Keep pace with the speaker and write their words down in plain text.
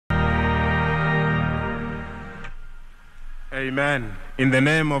Amen. In the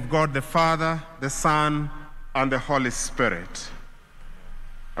name of God the Father, the Son, and the Holy Spirit.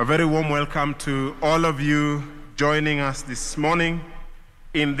 A very warm welcome to all of you joining us this morning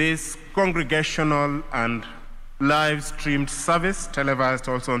in this congregational and live-streamed service, televised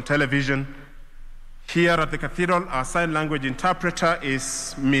also on television. Here at the Cathedral, our sign language interpreter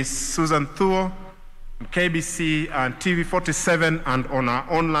is Miss Susan Thuo, KBC and TV 47, and on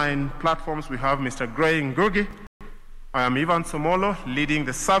our online platforms we have Mr. Gray Ngugi. I am Ivan Somolo, leading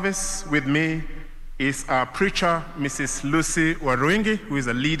the service. With me is our preacher, Mrs. Lucy Waruingi, who is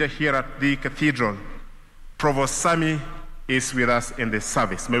a leader here at the Cathedral. Provost Sami is with us in this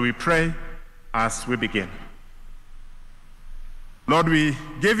service. May we pray as we begin. Lord, we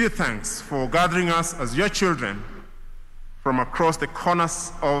give you thanks for gathering us as your children from across the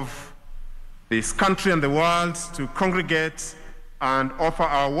corners of this country and the world to congregate and offer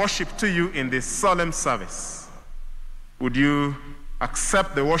our worship to you in this solemn service. Would you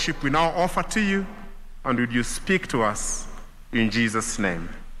accept the worship we now offer to you, and would you speak to us in Jesus' name?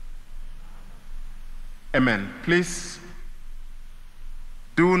 Amen. Please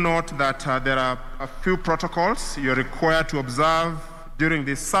do note that there are a few protocols you're required to observe during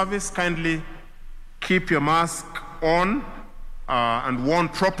this service. Kindly keep your mask on and worn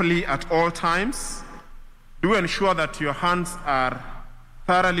properly at all times. Do ensure that your hands are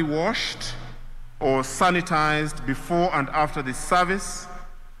thoroughly washed or sanitized before and after the service.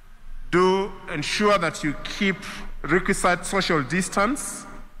 Do ensure that you keep requisite social distance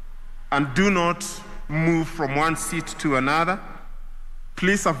and do not move from one seat to another.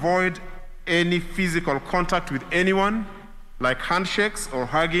 Please avoid any physical contact with anyone, like handshakes or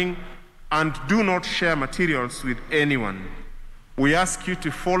hugging, and do not share materials with anyone. We ask you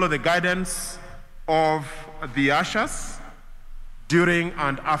to follow the guidance of the ushers during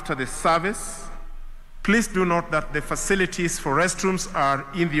and after the service. Please do note that the facilities for restrooms are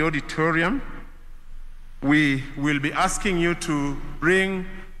in the auditorium. We will be asking you to bring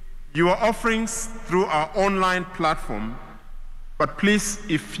your offerings through our online platform. But please,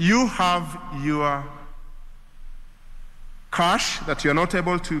 if you have your cash that you're not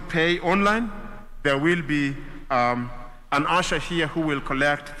able to pay online, there will be an usher here who will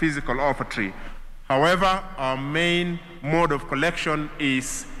collect physical offertory. However, our main mode of collection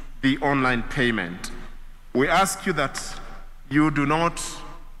is the online payment. We ask you that you do not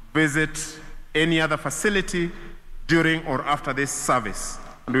visit any other facility during or after this service,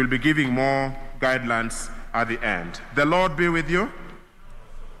 and we'll be giving more guidelines at the end. The Lord be with you.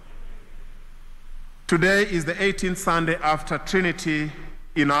 Today is the 18th Sunday after Trinity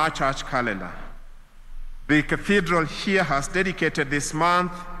in our church calendar. The Cathedral here has dedicated this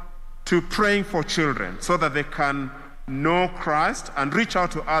month to praying for children so that they can know Christ and reach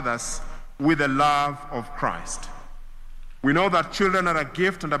out to others with the love of Christ. We know that children are a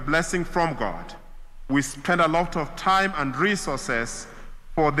gift and a blessing from God. We spend a lot of time and resources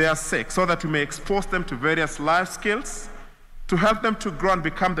for their sake so that we may expose them to various life skills to help them to grow and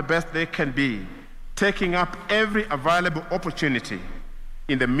become the best they can be, taking up every available opportunity.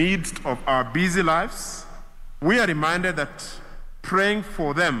 In the midst of our busy lives, we are reminded that praying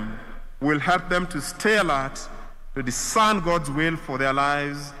for them will help them to stay alert, to discern God's will for their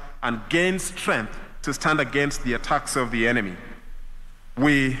lives, and gain strength to stand against the attacks of the enemy.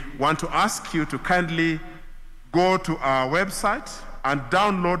 We want to ask you to kindly go to our website and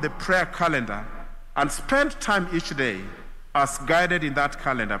download the prayer calendar and spend time each day as guided in that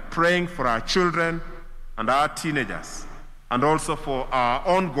calendar, praying for our children and our teenagers, and also for our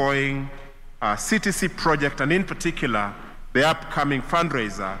ongoing CTC project, and in particular, the upcoming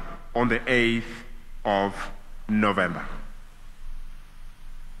fundraiser on the 8th of November.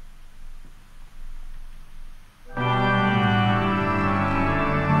 Amen.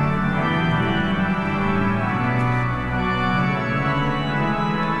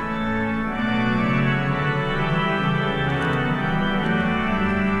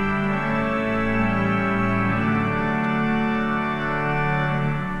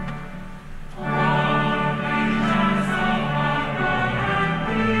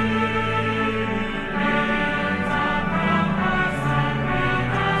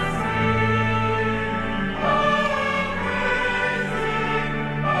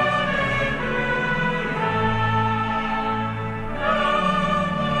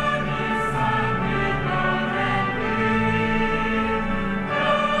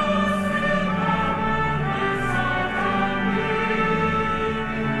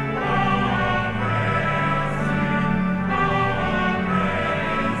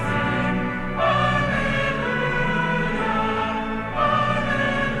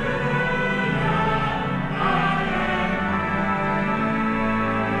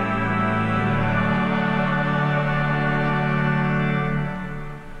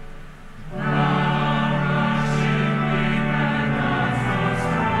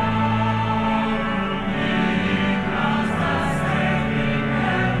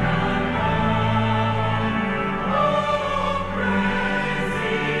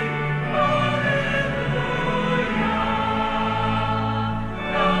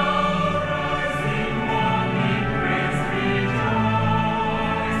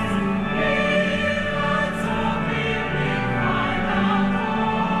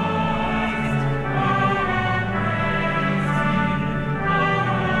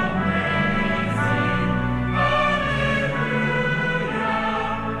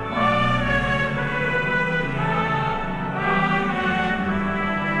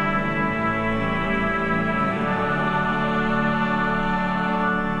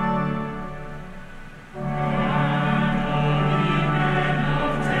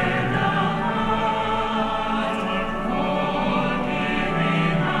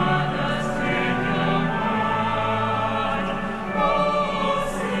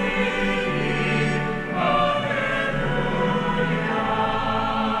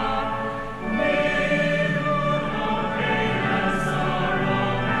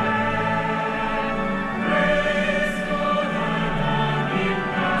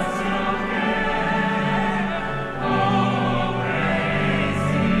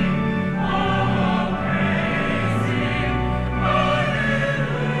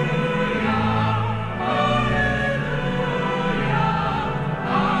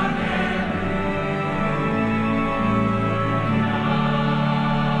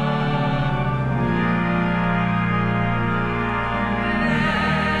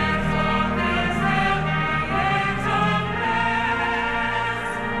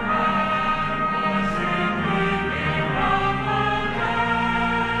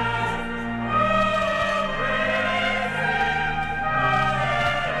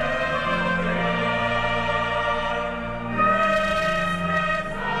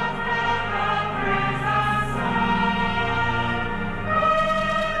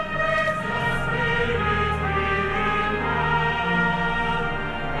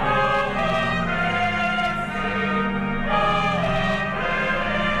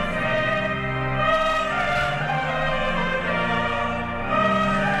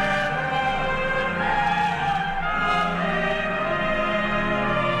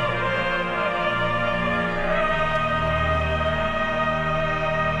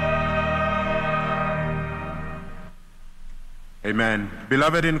 Amen.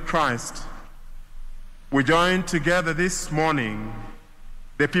 Beloved in Christ, we join together this morning,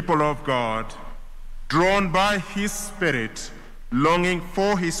 the people of God, drawn by his Spirit, longing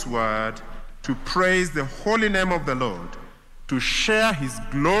for his word, to praise the holy name of the Lord, to share his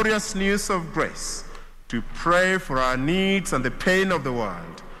glorious news of grace, to pray for our needs and the pain of the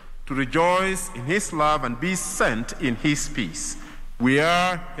world, to rejoice in his love and be sent in his peace. We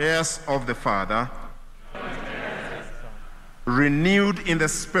are heirs of the Father, renewed in the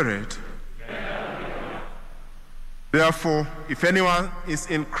Spirit. Therefore, if anyone is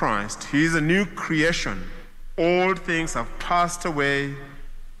in Christ, he is a new creation. Old things have passed away.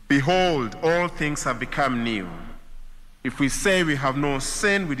 Behold, all things have become new. If we say we have no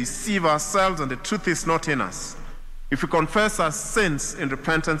sin, we deceive ourselves and the truth is not in us. If we confess our sins in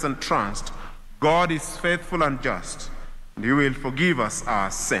repentance and trust, God is faithful and just, and he will forgive us our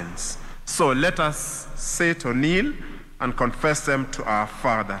sins. So let us sit or kneel and confess them to our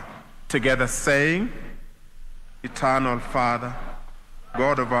Father, together saying, Eternal Father,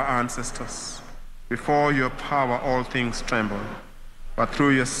 God of our ancestors, before your power all things tremble, but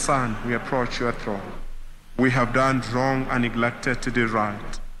through your Son we approach your throne. We have done wrong and neglected to do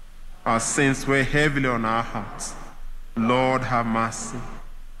right. Our sins weigh heavily on our hearts. Lord, have mercy.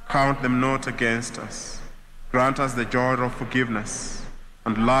 Count them not against us. Grant us the joy of forgiveness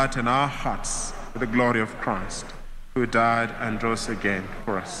and lighten our hearts with the glory of Christ, who died and rose again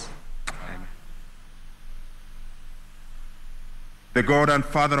for us. Amen. The God and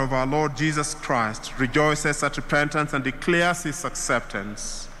Father of our Lord Jesus Christ rejoices at repentance and declares his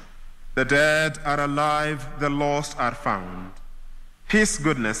acceptance. The dead are alive, the lost are found. His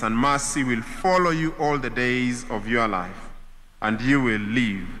goodness and mercy will follow you all the days of your life, and you will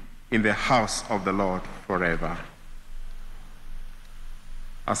live in the house of the Lord forever.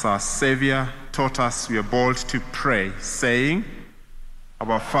 As our Savior taught us, we are bold to pray, saying,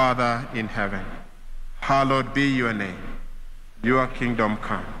 Our Father in heaven, hallowed be your name. Your kingdom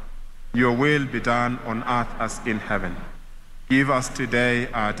come. Your will be done on earth as in heaven. Give us today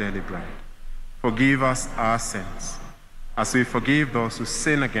our daily bread. Forgive us our sins, as we forgive those who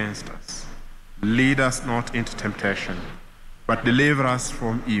sin against us. Lead us not into temptation, but deliver us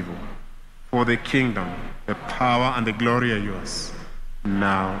from evil. For the kingdom, the power, and the glory are yours,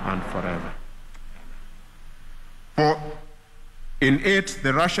 now and forever. For in it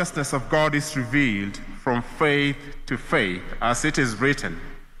the righteousness of God is revealed from faith to faith, as it is written,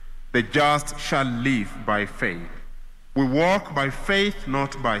 the just shall live by faith. We walk by faith,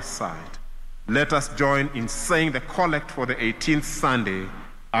 not by sight. Let us join in saying the collect for the 18th Sunday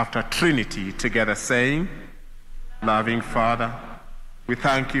after Trinity, together saying, Loving Father, we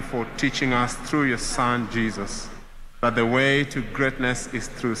thank you for teaching us through your Son, Jesus, that the way to greatness is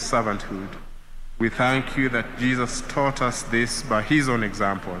through servanthood. We thank you that Jesus taught us this by his own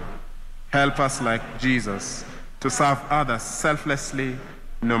example. Help us, like Jesus, to serve others selflessly,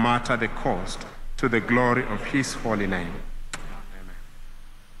 no matter the cost, to the glory of his holy name. Amen.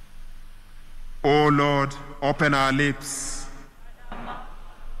 O Lord, open our lips.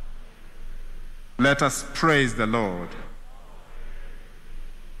 Let us praise the Lord.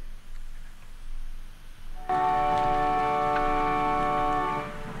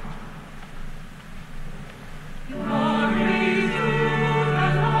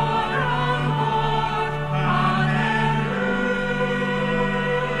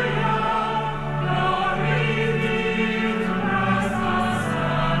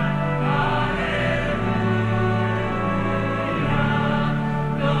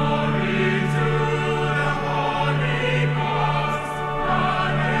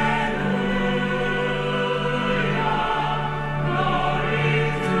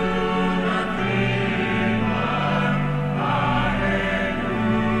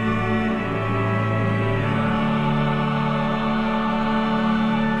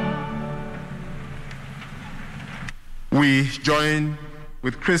 We join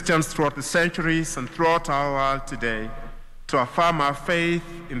with Christians throughout the centuries and throughout our world today to affirm our faith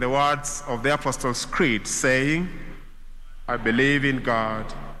in the words of the Apostles' Creed, saying, I believe in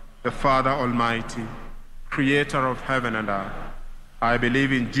God, the Father Almighty, creator of heaven and earth. I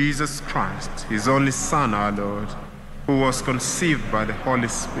believe in Jesus Christ, his only Son, our Lord, who was conceived by the Holy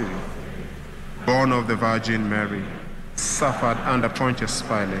Spirit, born of the Virgin Mary, suffered under Pontius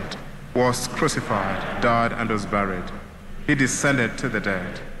Pilate, was crucified, died, and was buried. He descended to the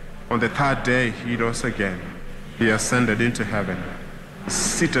dead. On the third day he rose again. He ascended into heaven,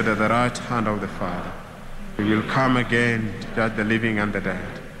 seated at the right hand of the Father. He will come again to judge the living and the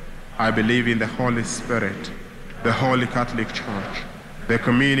dead. I believe in the Holy Spirit, the Holy Catholic Church, the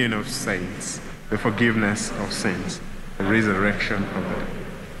communion of saints, the forgiveness of sins, resurrection of the dead.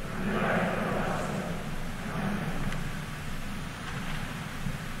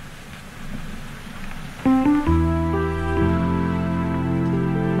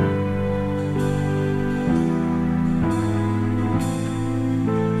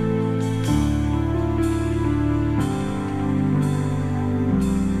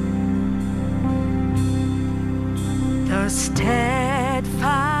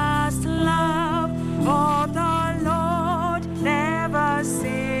 Steadfast love of the Lord never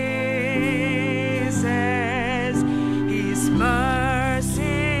ceases. His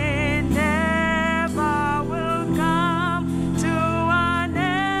mercy never will come to an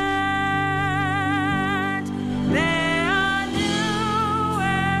end. They are new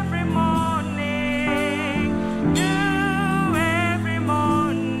every morning, new every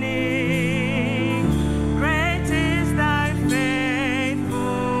morning. Great is thy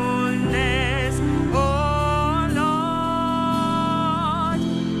faithfulness, O Lord.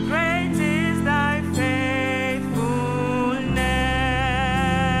 Great is thy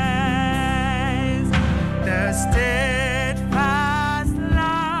faithfulness. The steadfast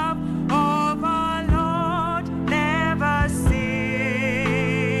love of our Lord never ceases.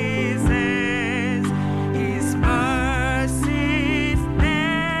 His mercies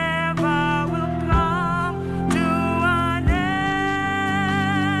never will come to an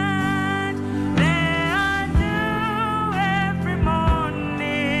end. They are new every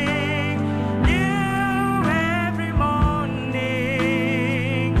morning, new every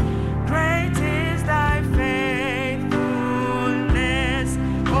morning. Great is thy faithfulness,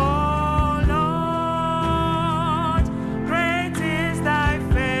 O Lord. Great is thy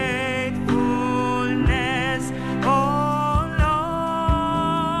faithfulness, O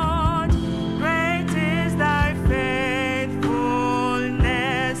Lord. Great is thy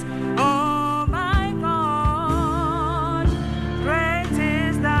faithfulness, O my God. Great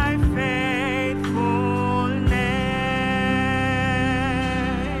is thy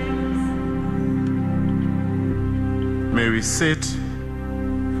faithfulness. May we sit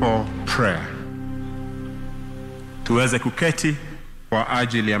for prayer. Tuweze kuketi kwa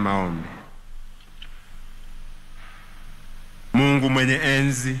ajili ya maombi. Mungu mwenye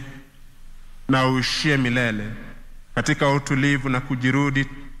enzi na uishie milele, katika utulivu na kujirudi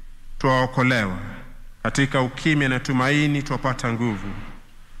twaokolewa, katika ukimya na tumaini twapata nguvu.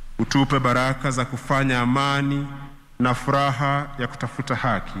 Utupe baraka za kufanya amani na furaha ya kutafuta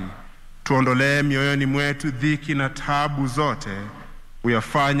haki. Tuondolee mioyoni mwetu dhiki na taabu zote.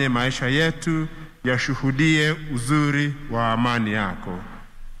 Uyafanye maisha yetu yashuhudie uzuri wa amani yako.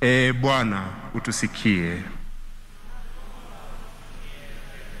 Bwana, utusikie.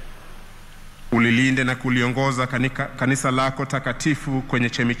 Ulilinde na kuliongoza kanisa lako takatifu kwenye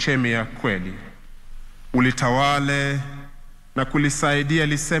chemichemi ya kweli. Ulitawale na kulisaidia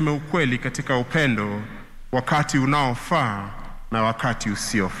liseme ukweli katika upendo, wakati unaofaa na wakati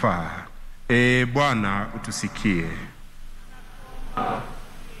usiofaa. Bwana, utusikie.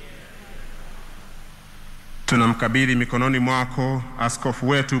 Tunamkabidhi mikononi mwako askofu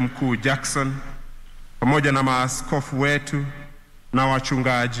wetu mkuu Jackson, pamoja na maaskofu wetu na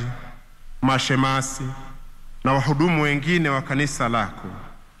wachungaji, mashemasi na wahudumu wengine wa kanisa lako.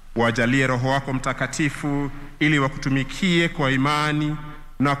 Wajalie Roho wako Mtakatifu ili wakutumikie kwa imani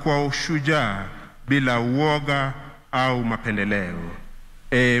na kwa ushujaa, bila uoga au mapendeleo.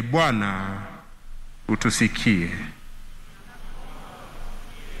 Bwana, utusikie.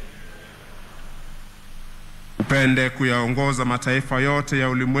 Upende kuyaongoza mataifa yote ya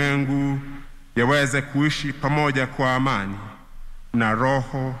ulimwengu yaweze kuishi pamoja kwa amani na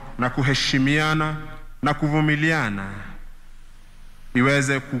roho na kuheshimiana na kuvumiliana,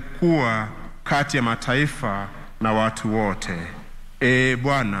 iweze kukua kati ya mataifa na watu wote.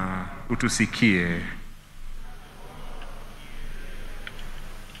 Bwana, utusikie.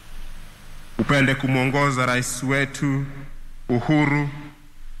 Upende kumwongoza rais wetu Uhuru,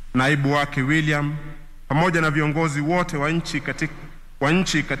 naibu wake William, pamoja na viongozi wote wa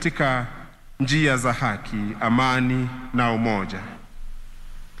nchi katika njia za haki, amani na umoja.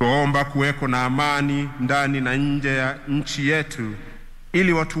 Tuomba kuweko na amani ndani na nje ya nchi yetu,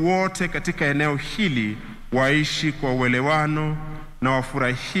 ili watu wote katika eneo hili waishi kwa uelewano na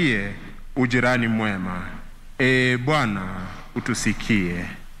wafurahie ujirani mwema. Bwana, utusikie.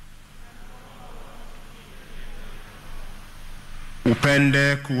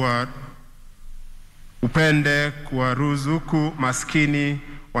 Upende kuwaruzuku maskini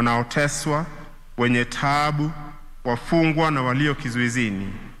wanaoteswa, wenye taabu, wafungwa na walio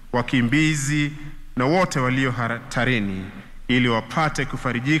kizuizini, wakimbizi na wote walio hatarini, ili wapate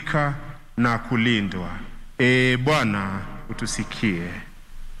kufarijika na kulindwa. Bwana utusikie.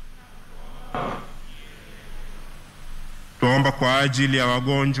 Tuomba kwa ajili ya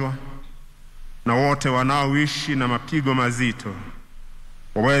wagonjwa na wote wanaoishi na mapigo mazito,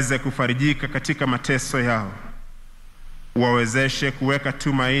 waweze kufarijika katika mateso yao. Uwawezeshe kuweka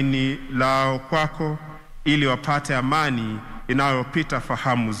tumaini lao kwako ili wapate amani inayopita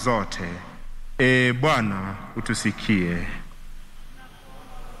fahamu zote. Bwana utusikie.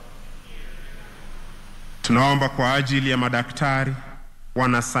 Tunaomba kwa ajili ya madaktari,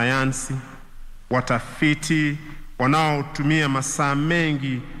 wanasayansi, watafiti wanaotumia masaa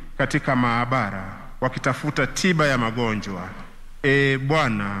mengi katika maabara wakitafuta tiba ya magonjwa.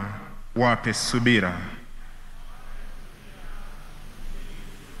 Bwana wape subira.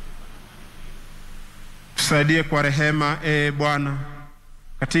 Tusaidie kwa rehema, Bwana,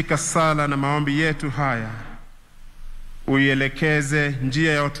 katika sala na maombi yetu haya. Uielekeze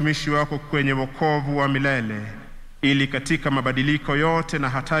njia ya watumishi wako kwenye wokovu wa milele, ili katika mabadiliko yote na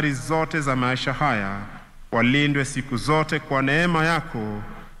hatari zote za maisha haya walindwe siku zote kwa neema yako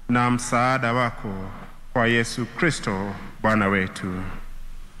na msaada wako, kwa Yesu Kristo Bwana wetu.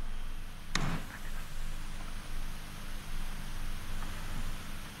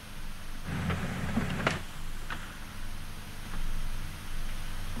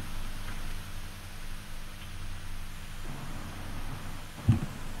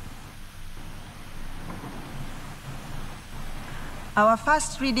 Our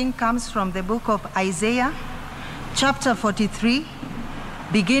first reading comes from the book of Isaiah, chapter 43,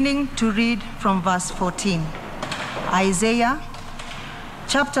 beginning to read from verse 14. Isaiah,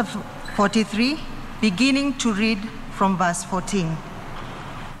 chapter 43, beginning to read from verse 14.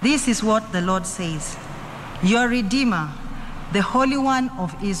 This is what the Lord says: Your Redeemer, the Holy One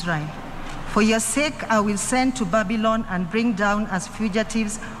of Israel, for your sake I will send to Babylon and bring down as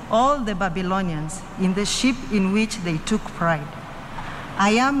fugitives all the Babylonians in the ship in which they took pride.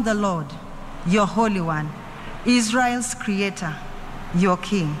 I am the Lord, your Holy One, Israel's Creator, your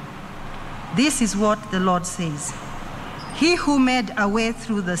King. This is what the Lord says: He who made a way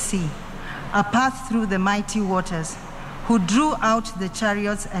through the sea, a path through the mighty waters, who drew out the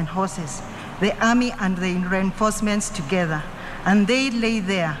chariots and horses, the army and the reinforcements together, and they lay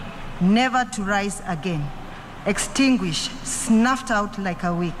there, never to rise again, extinguished, snuffed out like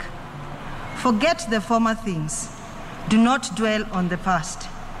a wick. Forget the former things. Do not dwell on the past.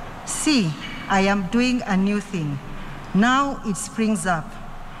 See, I am doing a new thing. Now it springs up.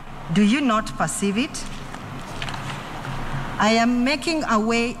 Do you not perceive it? I am making a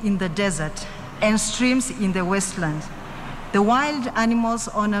way in the desert and streams in the wasteland. The wild animals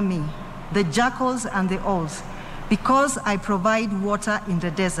honor me, the jackals and the owls, because I provide water in the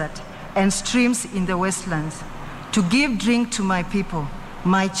desert and streams in the wastelands, to give drink to my people,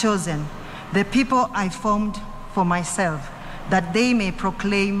 my chosen, the people I formed for myself, that they may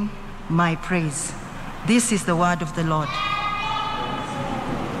proclaim my praise. This is the word of the Lord.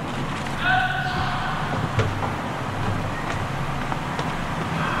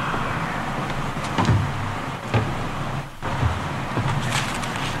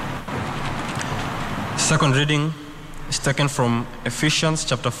 Second reading is taken from Ephesians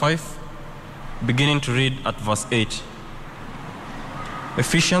chapter 5, beginning to read at verse 8.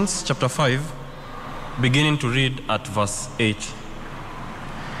 Ephesians chapter 5, beginning to read at verse 8.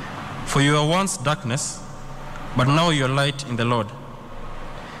 For you were once darkness, but now you are light in the Lord.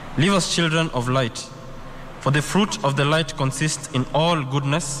 Live as children of light, for the fruit of the light consists in all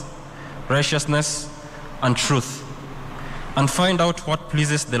goodness, righteousness, and truth, and find out what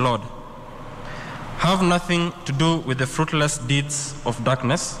pleases the Lord. Have nothing to do with the fruitless deeds of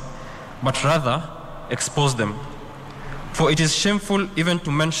darkness, but rather expose them. For it is shameful even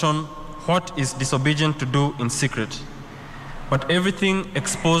to mention what is disobedient to do in secret. But everything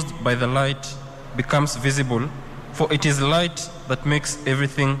exposed by the light becomes visible, for it is light that makes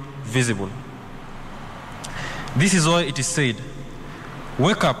everything visible. This is why it is said,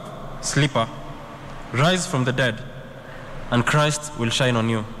 Wake up, sleeper, rise from the dead, and Christ will shine on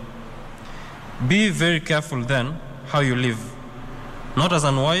you. Be very careful then how you live, not as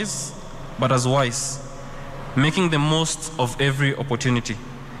unwise, but as wise, making the most of every opportunity,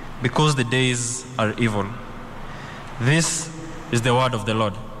 because the days are evil. This is the word of the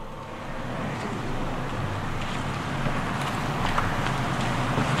Lord.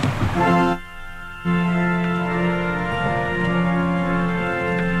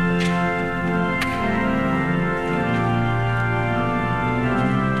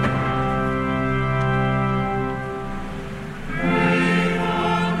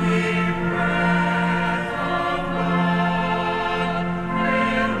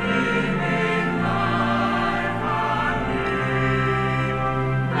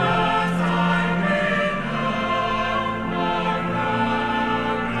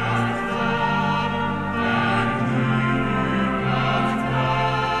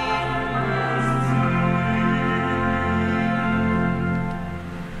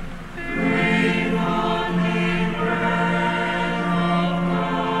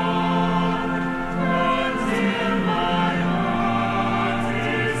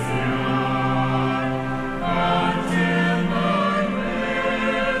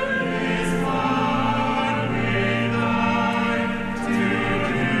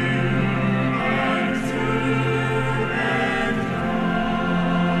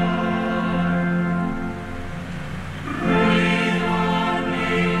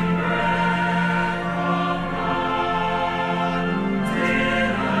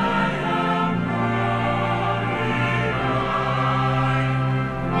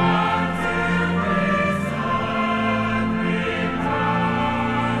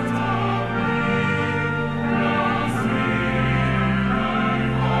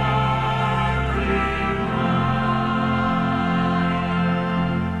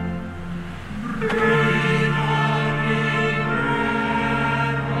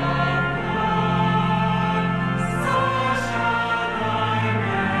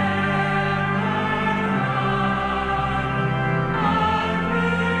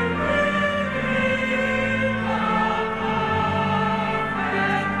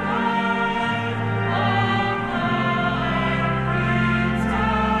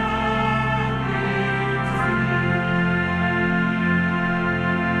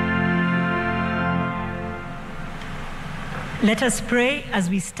 Let us pray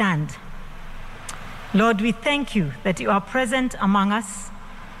as we stand. Lord, we thank you that you are present among us.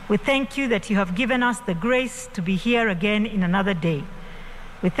 We thank you that you have given us the grace to be here again in another day.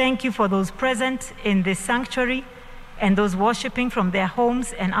 We thank you for those present in this sanctuary and those worshiping from their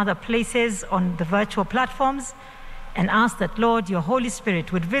homes and other places on the virtual platforms, and ask that, Lord, your Holy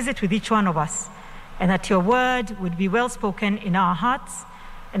Spirit would visit with each one of us, and that your word would be well spoken in our hearts,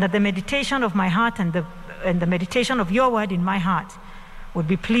 and that the meditation of my heart and the meditation of your word in my heart would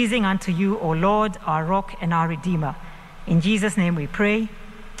be pleasing unto you, O Lord, our rock and our redeemer. In Jesus' name we pray.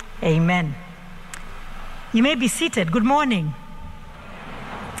 Amen. You may be seated. Good morning.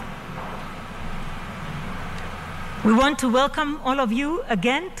 We want to welcome all of you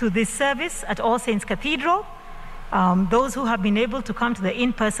again to this service at All Saints Cathedral. Those who have been able to come to the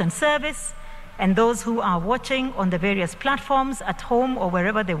in-person service, and those who are watching on the various platforms at home or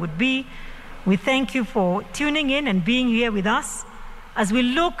wherever they would be, we thank you for tuning in and being here with us as we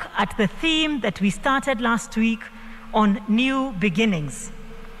look at the theme that we started last week on new beginnings.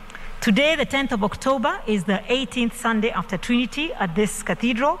 Today, the 10th of October, is the 18th Sunday after Trinity at this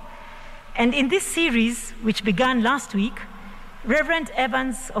cathedral. And in this series, which began last week, Reverend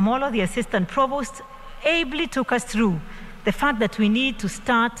Evans Omolo, the Assistant Provost, ably took us through the fact that we need to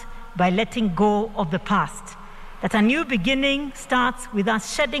start by letting go of the past. That a new beginning starts with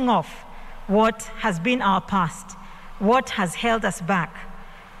us shedding off what has been our past, what has held us back,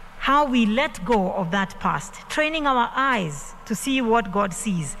 how we let go of that past, training our eyes to see what God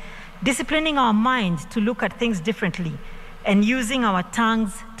sees, disciplining our mind to look at things differently, and using our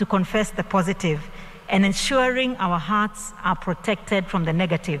tongues to confess the positive, and ensuring our hearts are protected from the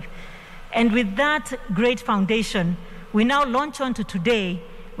negative. And with that great foundation, we now launch on to today,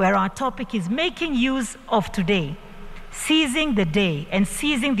 where our topic is making use of today, seizing the day and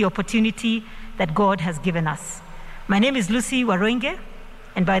seizing the opportunity that God has given us. My name is Lucy Waroinge,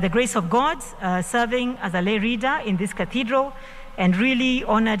 and by the grace of God, serving as a lay reader in this cathedral, and really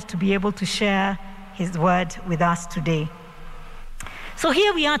honored to be able to share his word with us today. So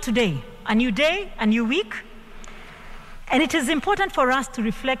here we are today, a new day, a new week, and it is important for us to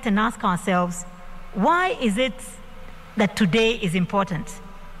reflect and ask ourselves, why is it that today is important?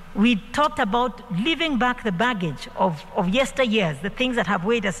 We talked about leaving back the baggage of yesteryears, the things that have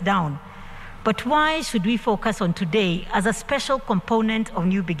weighed us down. But why should we focus on today as a special component of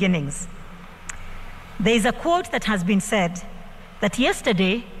new beginnings? There is a quote that has been said that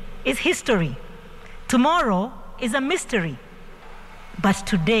yesterday is history, tomorrow is a mystery, but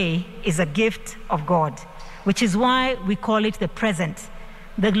today is a gift of God, which is why we call it the present.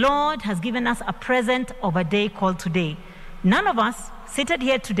 The Lord has given us a present of a day called today. None of us seated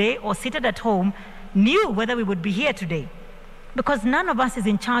here today or seated at home knew whether we would be here today, because none of us is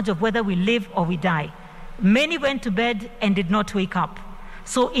in charge of whether we live or we die. Many went to bed and did not wake up.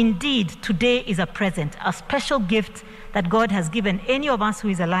 So indeed, today is a present, a special gift that God has given any of us who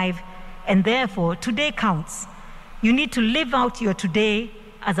is alive, and therefore today counts. You need to live out your today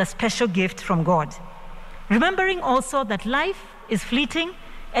as a special gift from God. Remembering also that life is fleeting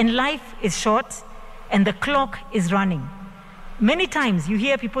and life is short and the clock is running. Many times you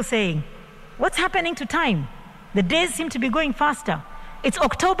hear people saying, what's happening to time? The days seem to be going faster. It's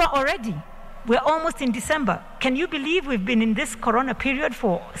October already. We're almost in December. Can you believe we've been in this corona period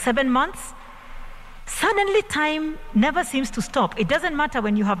for 7 months? Suddenly time never seems to stop. It doesn't matter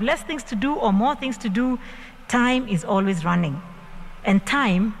when you have less things to do or more things to do, time is always running. And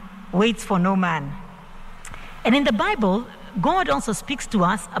time waits for no man. And in the Bible, God also speaks to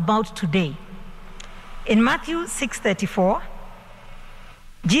us about today. In Matthew 6:34,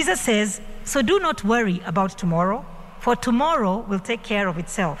 Jesus says, so do not worry about tomorrow, for tomorrow will take care of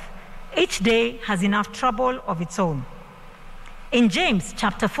itself. Each day has enough trouble of its own. In James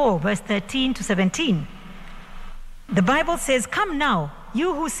chapter 4, verse 13 to 17, the Bible says, come now,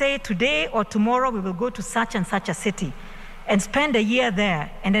 you who say today or tomorrow we will go to such and such a city and spend a year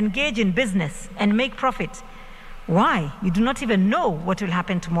there and engage in business and make profit. Why? You do not even know what will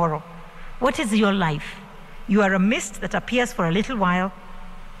happen tomorrow. What is your life? You are a mist that appears for a little while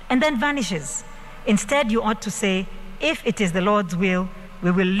and then vanishes. Instead, you ought to say, if it is the Lord's will, we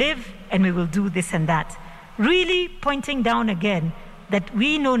will live and we will do this and that. Really pointing down again that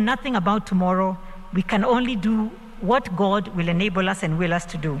we know nothing about tomorrow. We can only do what God will enable us and will us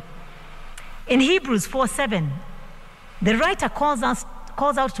to do. In Hebrews 4:7, the writer calls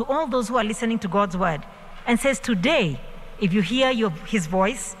out to all those who are listening to God's word and says, today, if you hear his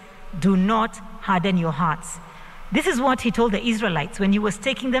voice, do not harden your hearts. This is what he told the Israelites when he was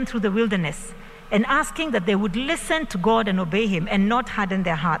taking them through the wilderness and asking that they would listen to God and obey him and not harden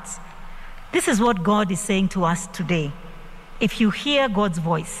their hearts. This is what God is saying to us today. if you hear God's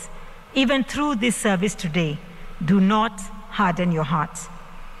voice, even through this service today, do not harden your hearts.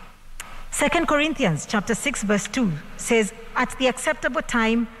 2 Corinthians chapter 6, verse 2 says, "At the acceptable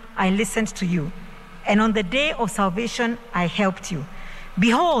time I listened to you, and on the day of salvation I helped you.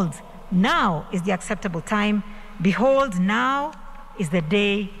 Behold, now is the acceptable time. Behold, now is the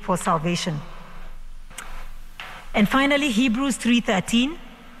day for salvation." And finally, Hebrews 3:13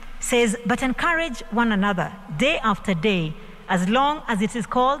 says, "But encourage one another day after day, as long as it is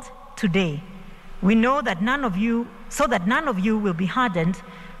called today. We know that none of you will be hardened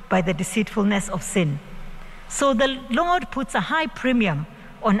by the deceitfulness of sin." So the Lord puts a high premium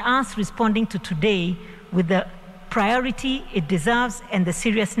on us responding to today with the priority it deserves and the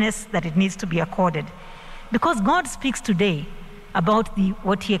seriousness that it needs to be accorded. Because God speaks today about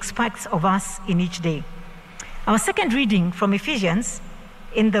what he expects of us in each day. Our second reading from Ephesians,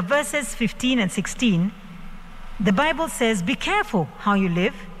 in the verses 15 and 16, the Bible says, "Be careful how you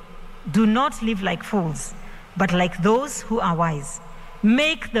live. Do not live like fools, but like those who are wise.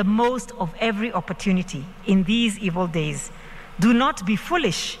 Make the most of every opportunity in these evil days. Do not be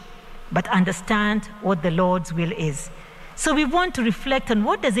foolish, but understand what the Lord's will is." So we want to reflect on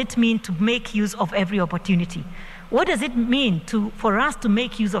what does it mean to make use of every opportunity? What does it mean for us to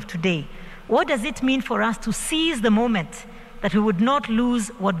make use of today? What does it mean for us to seize the moment, that we would not lose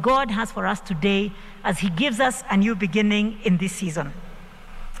what God has for us today as he gives us a new beginning in this season?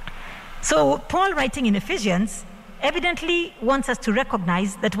 So Paul, writing in Ephesians, evidently wants us to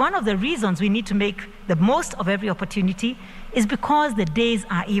recognize that one of the reasons we need to make the most of every opportunity is because the days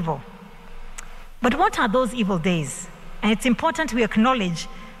are evil. But what are those evil days? And it's important we acknowledge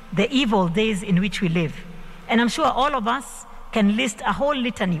the evil days in which we live. And I'm sure all of us can list a whole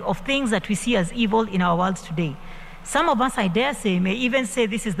litany of things that we see as evil in our world today. Some of us, I dare say, may even say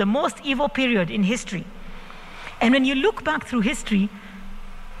this is the most evil period in history. And when you look back through history,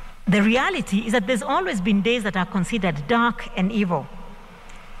 the reality is that there's always been days that are considered dark and evil.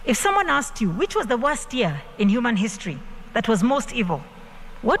 If someone asked you, which was the worst year in human history that was most evil,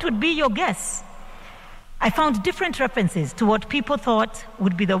 what would be your guess? I found different references to what people thought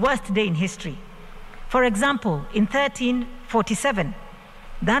would be the worst day in history. For example, in 1347,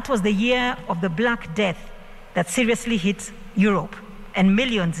 that was the year of the Black Death that seriously hit Europe, and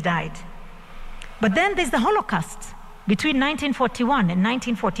millions died. But then there's the Holocaust between 1941 and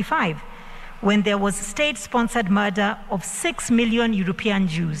 1945, when there was state-sponsored murder of 6 million European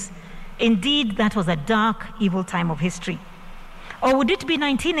Jews. Indeed, that was a dark, evil time of history. Or would it be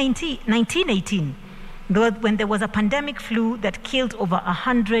 1918, when there was a pandemic flu that killed over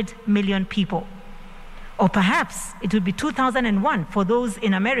 100 million people? Or perhaps it would be 2001 for those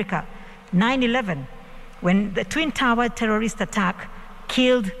in America, 9/11, when the Twin Tower terrorist attack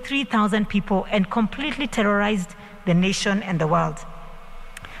killed 3,000 people and completely terrorized the nation and the world.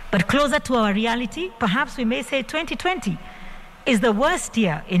 But closer to our reality, perhaps we may say 2020 is the worst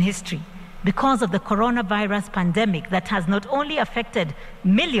year in history because of the coronavirus pandemic that has not only affected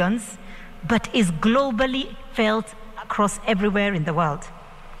millions, but is globally felt across everywhere in the world.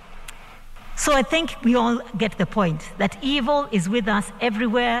 So I think we all get the point that evil is with us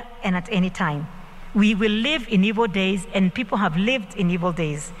everywhere and at any time. We will live in evil days, and people have lived in evil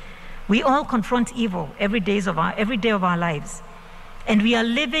days. We all confront evil every day of our lives. And we are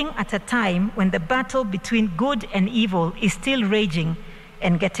living at a time when the battle between good and evil is still raging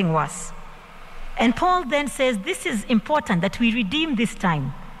and getting worse. And Paul then says this is important that we redeem this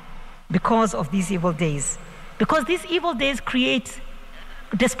time because of these evil days. Because these evil days create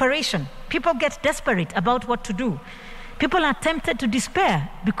desperation. People get desperate about what to do. People are tempted to despair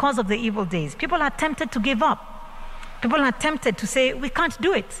because of the evil days. People are tempted to give up. People are tempted to say, we can't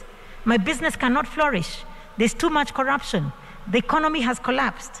do it. My business cannot flourish. There's too much corruption. The economy has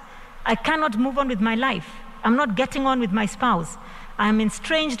collapsed. I cannot move on with my life. I'm not getting on with my spouse. I'm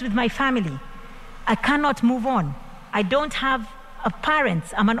estranged with my family. I cannot move on. I don't have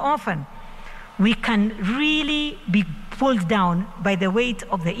parents. I'm an orphan. We can really be pulled down by the weight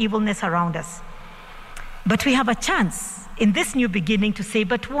of the evilness around us. But we have a chance in this new beginning to say,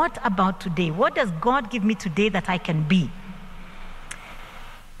 but what about today? What does God give me today that I can be?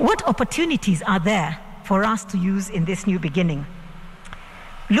 What opportunities are there for us to use in this new beginning?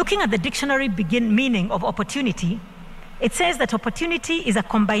 Looking at the dictionary meaning of opportunity, it says that opportunity is a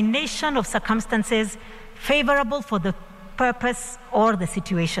combination of circumstances favorable for the purpose or the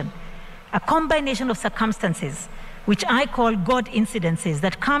situation. A combination of circumstances, which I call God incidences,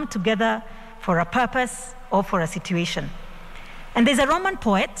 that come together for a purpose or for a situation. And there's a Roman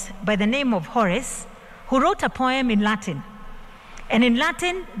poet by the name of Horace who wrote a poem in Latin. And in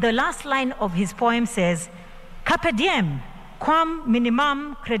Latin, the last line of his poem says, "Carpe diem, quam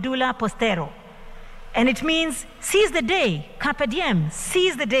minimum credula postero. And it means seize the day, carpe diem,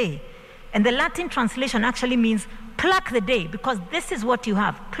 seize the day. And the Latin translation actually means pluck the day, because this is what you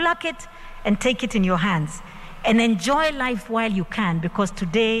have. Pluck it and take it in your hands. And enjoy life while you can, because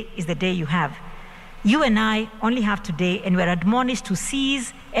today is the day you have. You and I only have today, and we're admonished to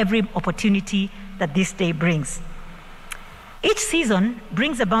seize every opportunity that this day brings. Each season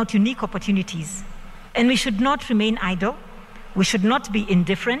brings about unique opportunities, and we should not remain idle. We should not be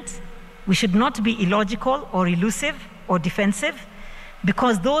indifferent. We should not be illogical or elusive or defensive,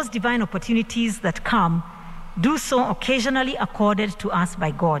 because those divine opportunities that come do so occasionally accorded to us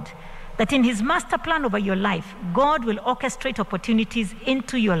by God. That in his master plan over your life, God will orchestrate opportunities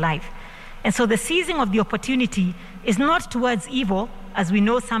into your life. And so the seizing of the opportunity is not towards evil, as we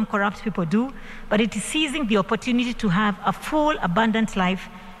know some corrupt people do, but it is seizing the opportunity to have a full, abundant life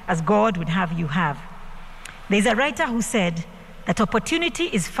as God would have you have. There's a writer who said that opportunity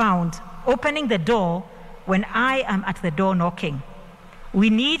is found opening the door when I am at the door knocking. We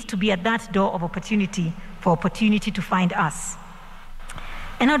need to be at that door of opportunity for opportunity to find us.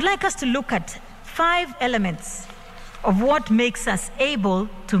 And I'd like us to look at 5 elements of what makes us able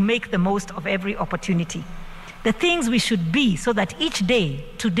to make the most of every opportunity. The things we should be so that each day,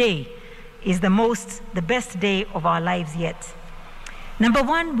 today, is the best day of our lives yet. Number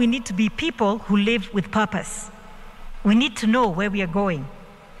 1, we need to be people who live with purpose. We need to know where we are going.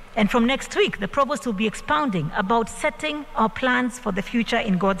 And from next week, the provost will be expounding about setting our plans for the future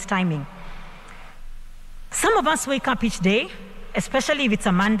in God's timing. Some of us wake up each day, especially if it's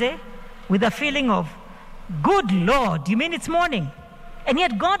a Monday, with a feeling of, good Lord, you mean it's morning? And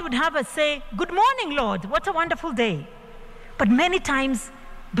yet God would have us say, good morning, Lord, what a wonderful day. But many times,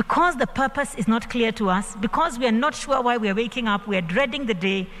 because the purpose is not clear to us, because we are not sure why we are waking up, we are dreading the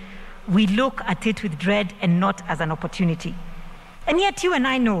day, we look at it with dread and not as an opportunity. And yet you and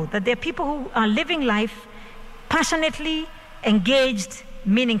I know that there are people who are living life passionately, engaged,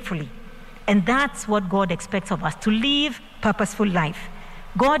 meaningfully. And that's what God expects of us, to live purposeful life.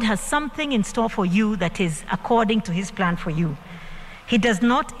 God has something in store for you that is according to his plan for you. He does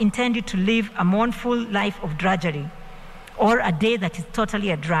not intend you to live a mournful life of drudgery or a day that is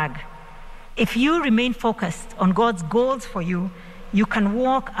totally a drag. If you remain focused on God's goals for you, you can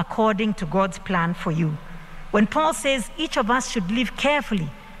walk according to God's plan for you. When Paul says each of us should live carefully,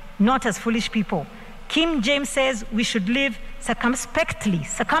 not as foolish people, King James says we should live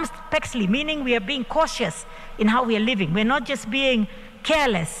circumspectly, meaning we are being cautious in how we are living. We're not just being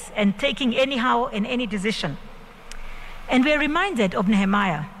careless and taking anyhow in any decision. And we're reminded of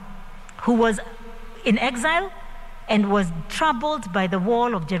Nehemiah, who was in exile and was troubled by the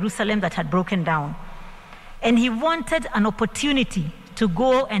wall of Jerusalem that had broken down. And he wanted an opportunity to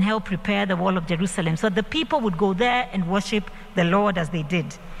go and help repair the wall of Jerusalem so the people would go there and worship the Lord as they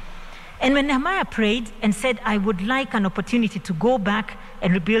did. And when Nehemiah prayed and said, I would like an opportunity to go back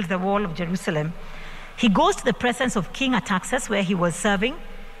and rebuild the wall of Jerusalem, he goes to the presence of King Artaxerxes, where he was serving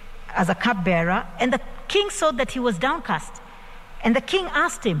as a cupbearer, and the king saw that he was downcast. And the king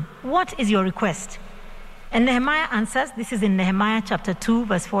asked him, what is your request? And Nehemiah answers, this is in Nehemiah chapter 2,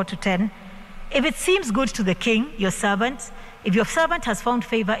 verse 4 to 10, if it seems good to the king, your servant, if your servant has found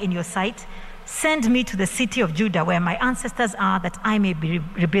favor in your sight, send me to the city of Judah where my ancestors are, that I may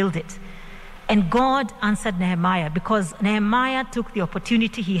rebuild it. And God answered Nehemiah, because Nehemiah took the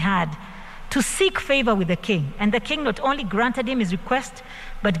opportunity he had to seek favor with the king. And the king not only granted him his request,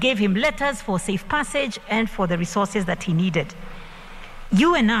 but gave him letters for safe passage and for the resources that he needed.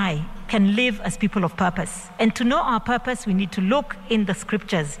 You and I can live as people of purpose. And to know our purpose, we need to look in the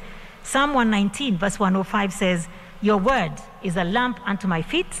scriptures. Psalm 119, verse 105 says, your word is a lamp unto my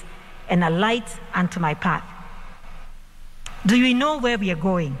feet and a light unto my path. Do we know where we are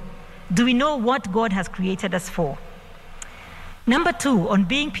going? Do we know what God has created us for? Number 2, on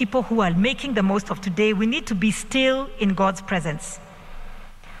being people who are making the most of today, we need to be still in God's presence.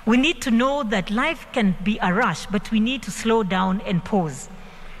 We need to know that life can be a rush, but we need to slow down and pause.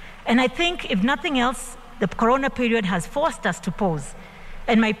 And I think, if nothing else, the corona period has forced us to pause.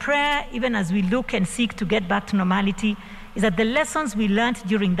 And my prayer, even as we look and seek to get back to normality, is that the lessons we learned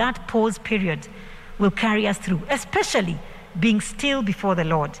during that pause period will carry us through, especially being still before the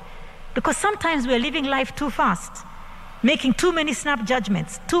Lord. Because sometimes we are living life too fast, making too many snap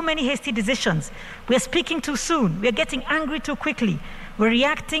judgments, too many hasty decisions. We are speaking too soon. We are getting angry too quickly. We're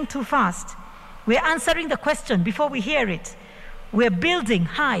reacting too fast. We're answering the question before we hear it. We're building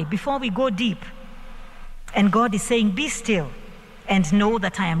high before we go deep. And God is saying, be still and know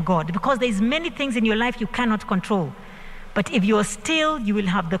that I am God. Because there's many things in your life you cannot control. But if you are still, you will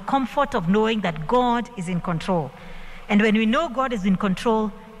have the comfort of knowing that God is in control. And when we know God is in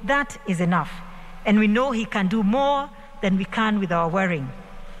control, that is enough. And we know He can do more than we can with our worrying.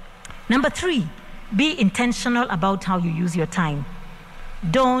 Number 3, be intentional about how you use your time.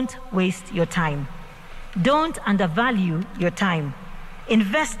 Don't waste your time. Don't undervalue your time.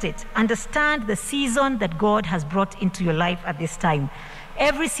 Invest it. Understand the season that God has brought into your life at this time.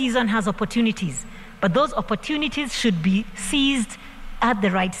 Every season has opportunities, but those opportunities should be seized at the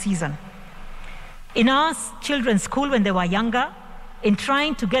right season. In our children's school when they were younger, in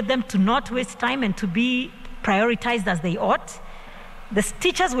trying to get them to not waste time and to be prioritized as they ought, the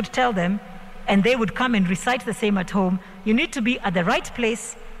teachers would tell them, and they would come and recite the same at home, you need to be at the right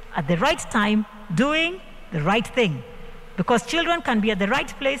place, at the right time, doing the right thing. Because children can be at the right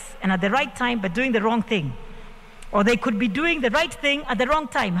place and at the right time, but doing the wrong thing. Or they could be doing the right thing at the wrong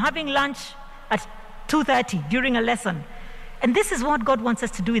time, having lunch at 2:30 during a lesson. And this is what God wants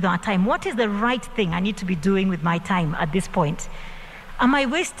us to do with our time. What is the right thing I need to be doing with my time at this point? Am I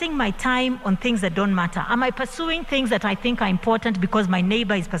wasting my time on things that don't matter? Am I pursuing things that I think are important because my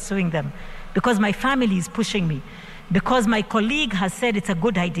neighbor is pursuing them? Because my family is pushing me? Because my colleague has said it's a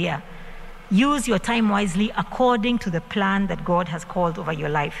good idea? Use your time wisely according to the plan that God has called over your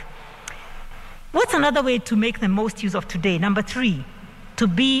life. What's another way to make the most use of today? Number 3, to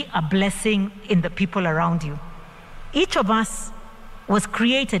be a blessing in the people around you. Each of us was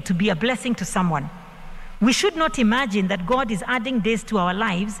created to be a blessing to someone. We should not imagine that God is adding days to our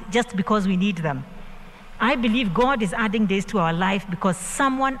lives just because we need them. I believe God is adding days to our life because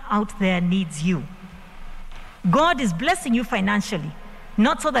someone out there needs you. God is blessing you financially,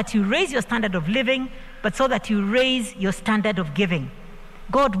 not so that you raise your standard of living, but so that you raise your standard of giving.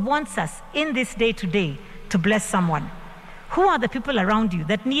 God wants us in this day today to bless someone. Who are the people around you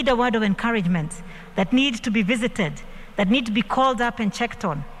that need a word of encouragement, that need to be visited, that need to be called up and checked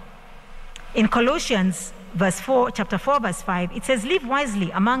on? In Colossians chapter 4, verse 5, it says, live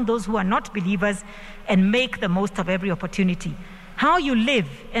wisely among those who are not believers and make the most of every opportunity. How you live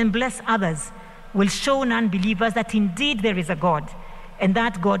and bless others will show non-believers that indeed there is a God, and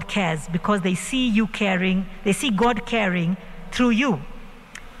that God cares because they see you caring, they see God caring through you.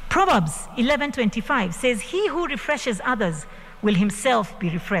 Proverbs 11:25 says, he who refreshes others will himself be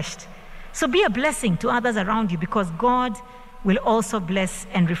refreshed. So be a blessing to others around you because God will also bless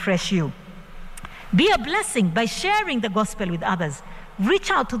and refresh you. Be a blessing by sharing the gospel with others. Reach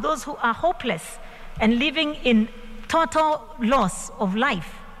out to those who are hopeless and living in total loss of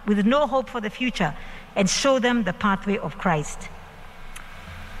life with no hope for the future, and show them the pathway of Christ.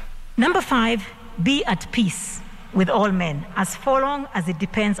 Number 5, be at peace with all men, as long as it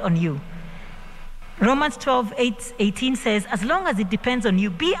depends on you. Romans 12:18 says, as long as it depends on you,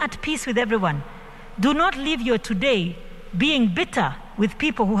 be at peace with everyone. Do not live your today being bitter with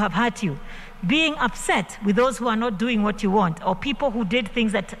people who have hurt you, being upset with those who are not doing what you want, or people who did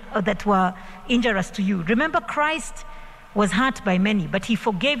things that were injurious to you. Remember, Christ was hurt by many, but he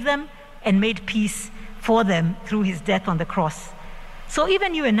forgave them and made peace for them through his death on the cross. So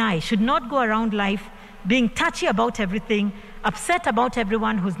even you and I should not go around life being touchy about everything, upset about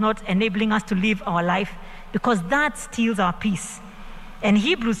everyone who's not enabling us to live our life, because that steals our peace. And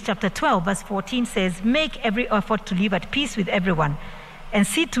Hebrews chapter 12, verse 14 says, make every effort to live at peace with everyone, and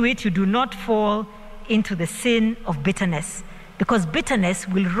see to it you do not fall into the sin of bitterness, because bitterness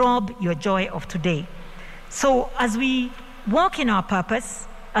will rob your joy of today. So as we walk in our purpose,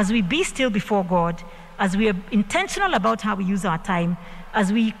 as we be still before God, as we are intentional about how we use our time,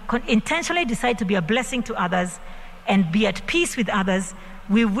 as we intentionally decide to be a blessing to others and be at peace with others,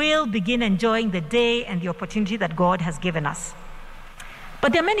 we will begin enjoying the day and the opportunity that God has given us.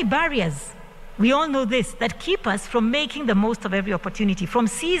 But there are many barriers, we all know this, that keep us from making the most of every opportunity, from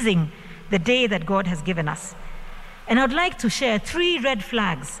seizing the day that God has given us. And I'd like to share 3 red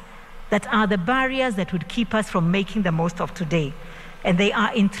flags that are the barriers that would keep us from making the most of today. And they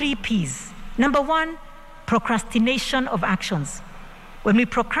are in 3 P's. Number 1, procrastination of actions. When we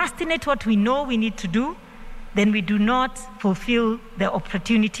procrastinate what we know we need to do, then we do not fulfill the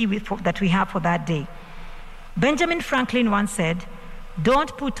opportunity that we have for that day. Benjamin Franklin once said,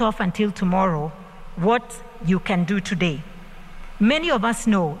 don't put off until tomorrow what you can do today. Many of us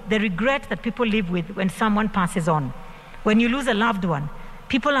know the regret that people live with when someone passes on. When you lose a loved one,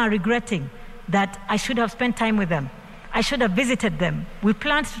 people are regretting that I should have spent time with them. I should have visited them. We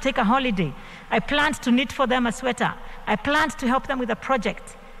planned to take a holiday. I planned to knit for them a sweater. I planned to help them with a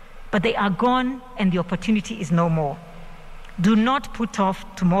project. But they are gone and the opportunity is no more. Do not put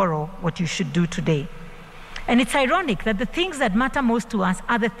off tomorrow what you should do today. And it's ironic that the things that matter most to us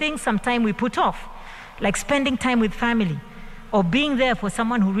are the things sometimes we put off, like spending time with family or being there for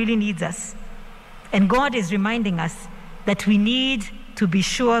someone who really needs us. And God is reminding us, that we need to be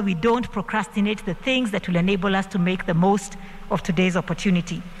sure we don't procrastinate the things that will enable us to make the most of today's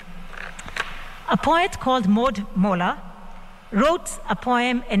opportunity. A poet called Maud Muller wrote a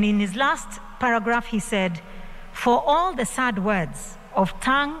poem, and in his last paragraph he said, "For all the sad words of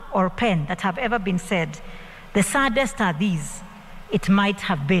tongue or pen that have ever been said, the saddest are these: it might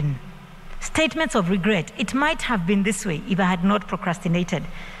have been." Statements of regret. It might have been this way if I had not procrastinated.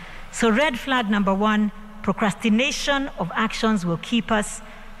 So red flag number one, procrastination of actions will keep us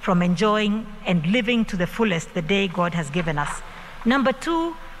from enjoying and living to the fullest the day God has given us. Number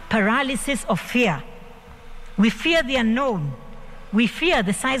two, paralysis of fear. We fear the unknown. We fear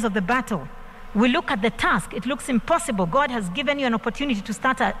the size of the battle. We look at the task. It looks impossible. God has given you an opportunity to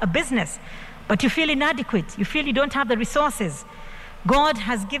start a business, but you feel inadequate. You feel you don't have the resources. God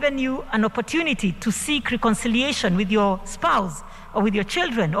has given you an opportunity to seek reconciliation with your spouse or with your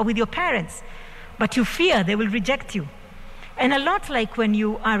children or with your parents, but you fear they will reject you. And a lot like when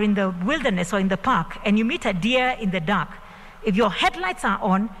you are in the wilderness or in the park and you meet a deer in the dark, if your headlights are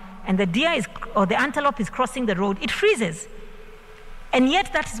on and the deer or the antelope is crossing the road, it freezes. And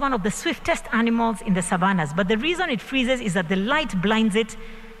yet that is one of the swiftest animals in the savannas. But the reason it freezes is that the light blinds it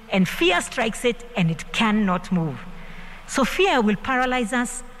and fear strikes it and it cannot move. So fear will paralyze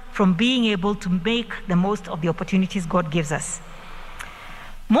us from being able to make the most of the opportunities God gives us.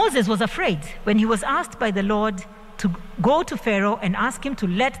 Moses was afraid when he was asked by the Lord to go to Pharaoh and ask him to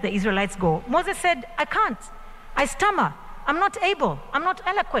let the Israelites go. Moses said, "I can't. I stammer. I'm not able. I'm not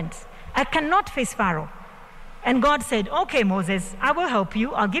eloquent. I cannot face Pharaoh." And God said, "Okay, Moses, I will help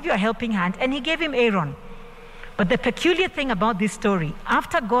you. I'll give you a helping hand." And he gave him Aaron. But the peculiar thing about this story,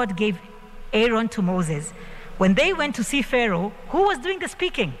 after God gave Aaron to Moses, when they went to see Pharaoh, who was doing the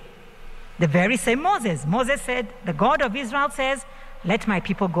speaking? The very same Moses. Moses said, "The God of Israel says, let my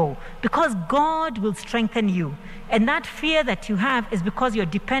people go." Because God will strengthen you. And that fear that you have is because you're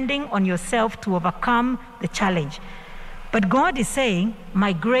depending on yourself to overcome the challenge. But God is saying,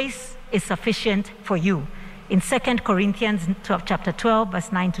 "My grace is sufficient for you." In 2 Corinthians chapter 12,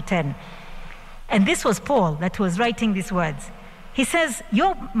 verse 9 to 10. And this was Paul that was writing these words. He says,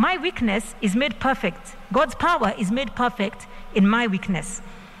 my weakness is made perfect. God's power is made perfect in my weakness.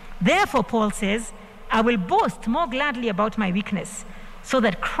 Therefore, Paul says, "I will boast more gladly about my weakness, so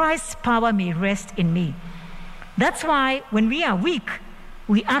that Christ's power may rest in me." That's why when we are weak,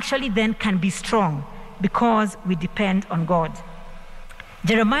 we actually then can be strong, because we depend on God.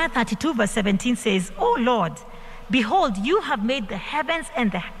 Jeremiah 32 verse 17 says, "O Lord, behold, you have made the heavens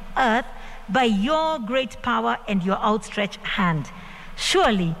and the earth by your great power and your outstretched hand.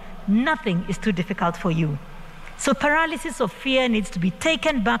 Surely nothing is too difficult for you." So paralysis of fear needs to be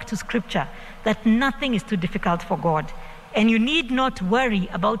taken back to Scripture, that nothing is too difficult for God. And you need not worry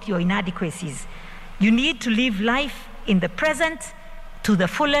about your inadequacies. You need to live life in the present to the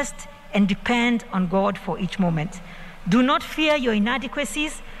fullest and depend on God for each moment. Do not fear your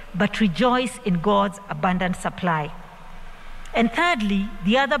inadequacies, but rejoice in God's abundant supply. And thirdly,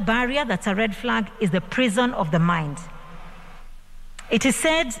 the other barrier that's a red flag is the prison of the mind. It is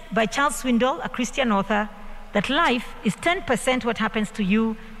said by Charles Swindoll, a Christian author, that life is 10% what happens to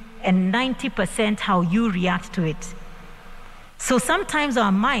you and 90% how you react to it. So sometimes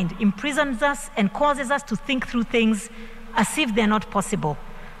our mind imprisons us and causes us to think through things as if they're not possible,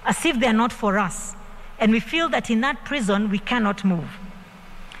 as if they're not for us. And we feel that in that prison we cannot move.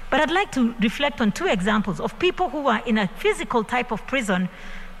 But I'd like to reflect on two examples of people who are in a physical type of prison,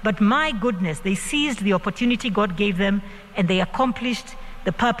 but my goodness, they seized the opportunity God gave them and they accomplished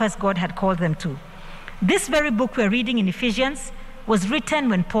the purpose God had called them to. This very book we're reading in Ephesians was written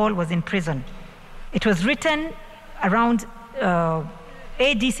when Paul was in prison. It was written around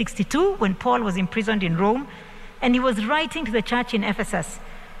AD 62 when Paul was imprisoned in Rome, and he was writing to the church in Ephesus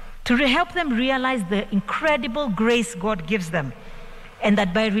to help them realize the incredible grace God gives them, and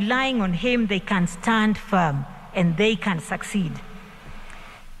that by relying on him they can stand firm and they can succeed.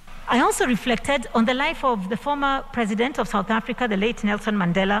 I also reflected on the life of the former president of South Africa, the late Nelson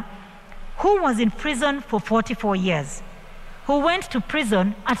Mandela, who was in prison for 44 years, who went to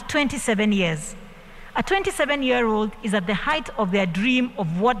prison at 27 years. A 27-year-old is at the height of their dream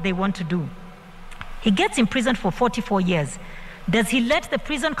of what they want to do. He gets in prison for 44 years. Does he let the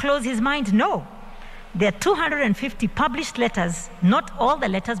prison close his mind? No. There are 250 published letters, not all the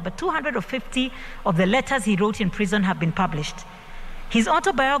letters, but 250 of the letters he wrote in prison have been published. His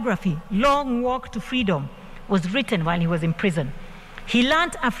autobiography, Long Walk to Freedom, was written while he was in prison. He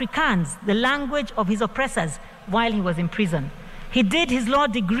learned Afrikaans, the language of his oppressors, while he was in prison. He did his law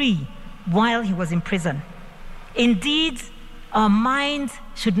degree while he was in prison. Indeed, our mind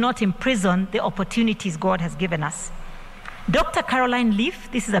should not imprison the opportunities God has given us. Dr. Caroline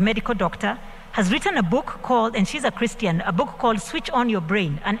Leaf, this is a medical doctor, has written a book called, and she's a Christian, a book called Switch On Your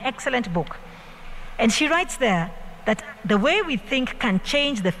Brain, an excellent book. And she writes there that the way we think can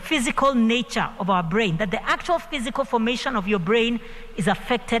change the physical nature of our brain, that the actual physical formation of your brain is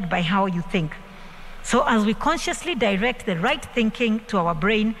affected by how you think. So as we consciously direct the right thinking to our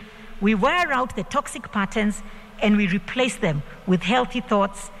brain, we wear out the toxic patterns and we replace them with healthy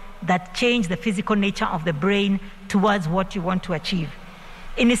thoughts that change the physical nature of the brain towards what you want to achieve.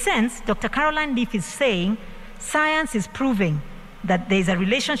 In a sense, Dr. Caroline Leaf is saying science is proving that there's a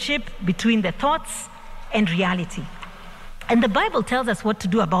relationship between the thoughts and reality. And the Bible tells us what to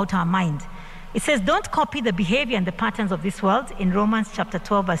do about our mind. It says, don't copy the behavior and the patterns of this world in Romans chapter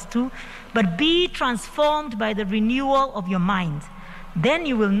 12, verse 2, but be transformed by the renewal of your mind. Then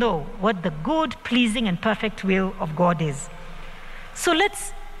you will know what the good, pleasing, and perfect will of God is. So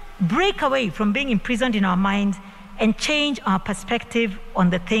let's break away from being imprisoned in our mind and change our perspective on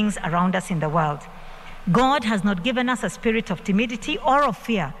the things around us in the world. God has not given us a spirit of timidity or of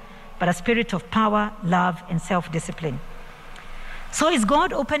fear, but a spirit of power, love, and self-discipline. So is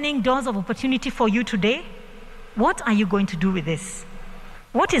God opening doors of opportunity for you today? What are you going to do with this?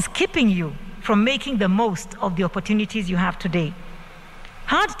 What is keeping you from making the most of the opportunities you have today?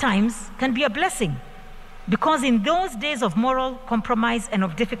 Hard times can be a blessing, because in those days of moral compromise and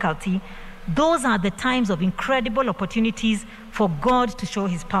of difficulty, those are the times of incredible opportunities for God to show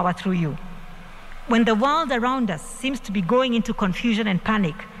his power through you. When the world around us seems to be going into confusion and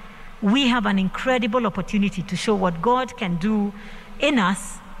panic, we have an incredible opportunity to show what God can do in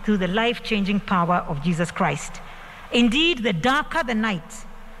us through the life-changing power of Jesus Christ. Indeed, the darker the night,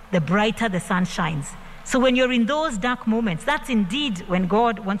 the brighter the sun shines. So when you're in those dark moments, that's indeed when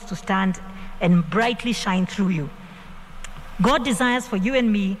God wants to stand and brightly shine through you. God desires for you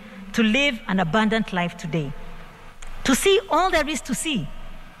and me to live an abundant life today, to see all there is to see,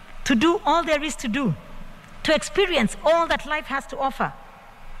 to do all there is to do, to experience all that life has to offer.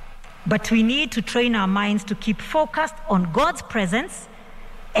 But we need to train our minds to keep focused on God's presence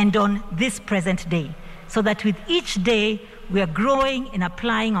and on this present day, so that with each day we are growing and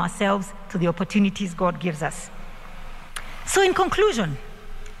applying ourselves to the opportunities God gives us. So in conclusion,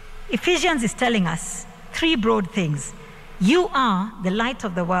 Ephesians is telling us three broad things. You are the light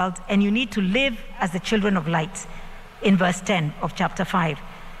of the world, and you need to live as the children of light, in verse 10 of chapter 5.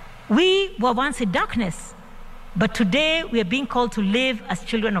 We were once in darkness, but today we are being called to live as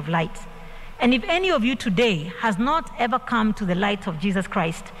children of light. And if any of you today has not ever come to the light of Jesus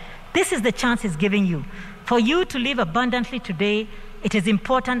Christ, this is the chance he's giving you. For you to live abundantly today, it is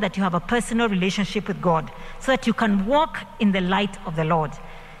important that you have a personal relationship with God, so that you can walk in the light of the Lord.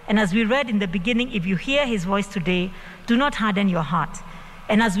 And as we read in the beginning, if you hear his voice today, do not harden your heart.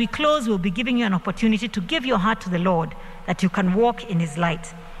 And as we close, we'll be giving you an opportunity to give your heart to the Lord, that you can walk in his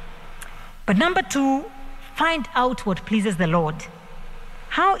light. But number two, find out what pleases the Lord.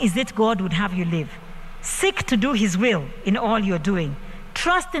 How is it God would have you live? Seek to do his will in all you're doing.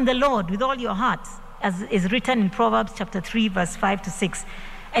 Trust in the Lord with all your heart, as is written in Proverbs chapter 3, verse 5 to 6.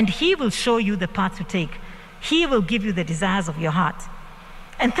 And he will show you the path to take. He will give you the desires of your heart.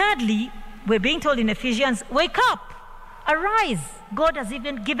 And thirdly, we're being told in Ephesians, wake up, arise. God has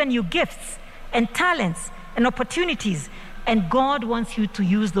even given you gifts and talents and opportunities, and God wants you to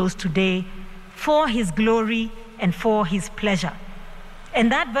use those today for his glory and for his pleasure.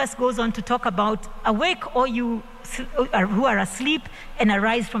 And that verse goes on to talk about, awake all you who are asleep, and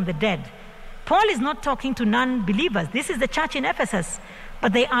arise from the dead. Paul is not talking to non-believers. This is the church in Ephesus,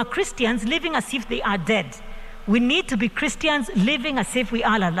 but they are Christians living as if they are dead. We need to be Christians living as if we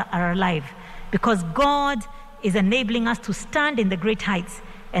are alive, because God is enabling us to stand in the great heights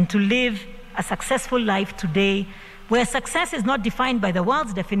and to live a successful life today, where success is not defined by the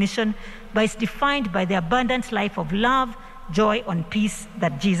world's definition, but it's defined by the abundant life of love, joy, and peace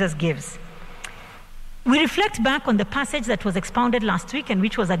that Jesus gives. We reflect back on the passage that was expounded last week and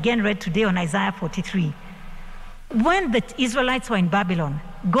which was again read today on Isaiah 43. When the Israelites were in Babylon,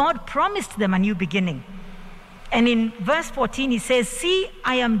 God promised them a new beginning. And in verse 14, he says, see,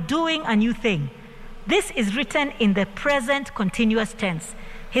 I am doing a new thing. This is written in the present continuous tense.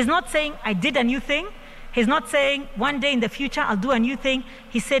 He's not saying, I did a new thing. He's not saying, one day in the future, I'll do a new thing.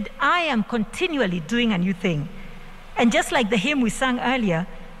 He said, I am continually doing a new thing. And just like the hymn we sang earlier,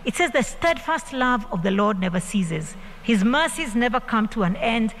 it says, the steadfast love of the Lord never ceases. His mercies never come to an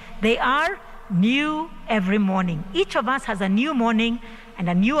end. They are new every morning. Each of us has a new morning and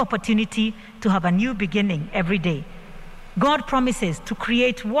a new opportunity to have a new beginning every day. God promises to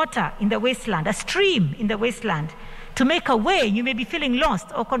create water in the wasteland, a stream in the wasteland, to make a way. You may be feeling lost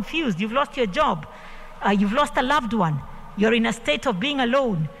or confused. You've lost your job. You've lost a loved one. you're in a state of being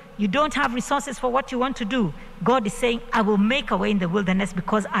alone, you don't have resources for what you want to do, God is saying, I will make a way in the wilderness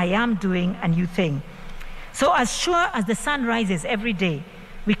because I am doing a new thing. So as sure as the sun rises every day,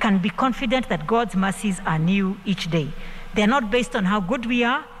 we can be confident that God's mercies are new each day. They're not based on how good we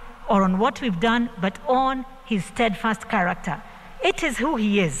are or on what we've done, but on his steadfast character. It is who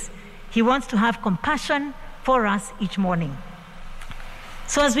he is. He wants to have compassion for us each morning.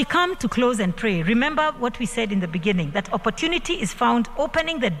 So as we come to close and pray, remember what we said in the beginning, that opportunity is found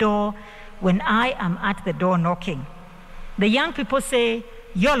opening the door when I am at the door knocking. The young people say,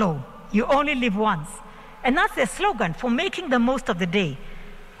 YOLO, you only live once. And that's their slogan for making the most of the day.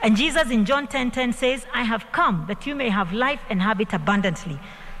 And Jesus in John 10:10 says, I have come that you may have life and have it abundantly.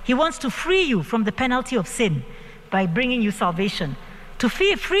 He wants to free you from the penalty of sin by bringing you salvation, to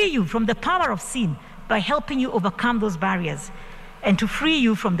free you from the power of sin by helping you overcome those barriers, and to free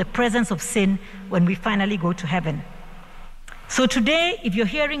you from the presence of sin when we finally go to heaven. So today, if you're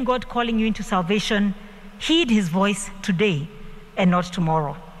hearing God calling you into salvation, heed his voice today and not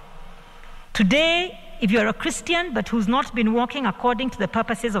tomorrow. Today, if you're a Christian but who's not been walking according to the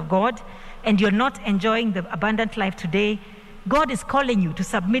purposes of God, and you're not enjoying the abundant life today, God is calling you to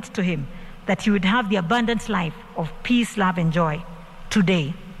submit to him, that you would have the abundant life of peace, love, and joy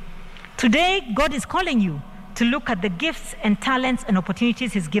today. Today, God is calling you to look at the gifts and talents and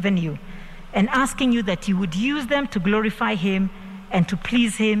opportunities he's given you, and asking you that you would use them to glorify him and to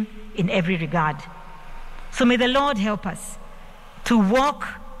please him in every regard. So may the Lord help us to walk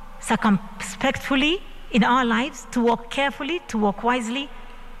circumspectly in our lives, to walk carefully, to walk wisely,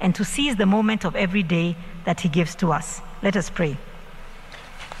 and to seize the moment of every day that he gives to us. Let us pray.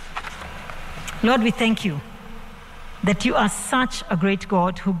 Lord, we thank you that you are such a great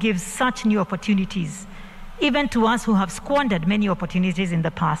God who gives such new opportunities, even to us who have squandered many opportunities in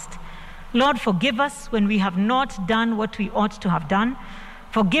the past. Lord, forgive us when we have not done what we ought to have done.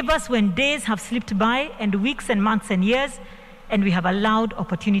 Forgive us when days have slipped by, and weeks and months and years, and we have allowed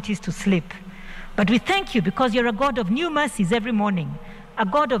opportunities to slip. But we thank you because you're a God of new mercies every morning, a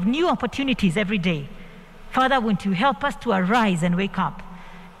God of new opportunities every day. Father, won't you help us to arise and wake up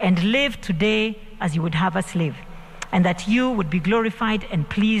and live today as you would have us live, and that you would be glorified and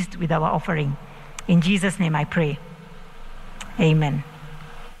pleased with our offering. In Jesus' name I pray. Amen.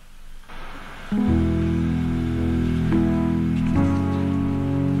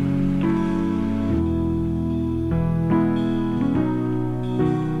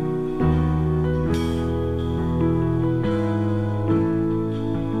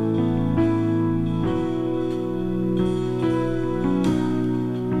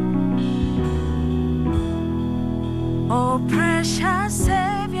 Oh, precious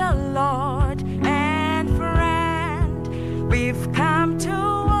Savior, Lord and friend, we've come to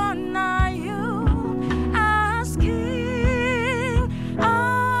honor you as King.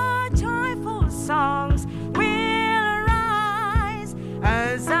 Our joyful songs will rise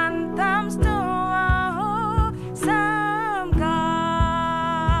as anthems to our awesome God.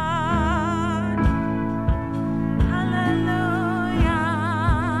 Hallelujah.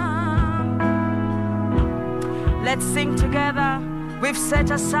 Let's sing together. We've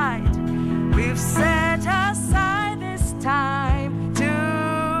set aside this time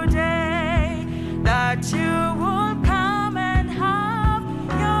today that you will come and have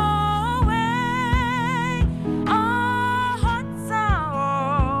your way. Our hearts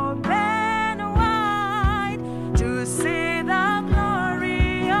are open wide to see the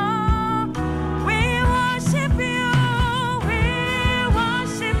glory of. We worship you, we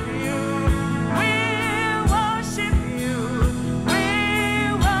worship you, we worship you, we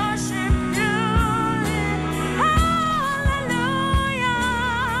worship you. Hallelujah,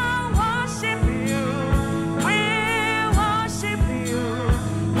 worship you, we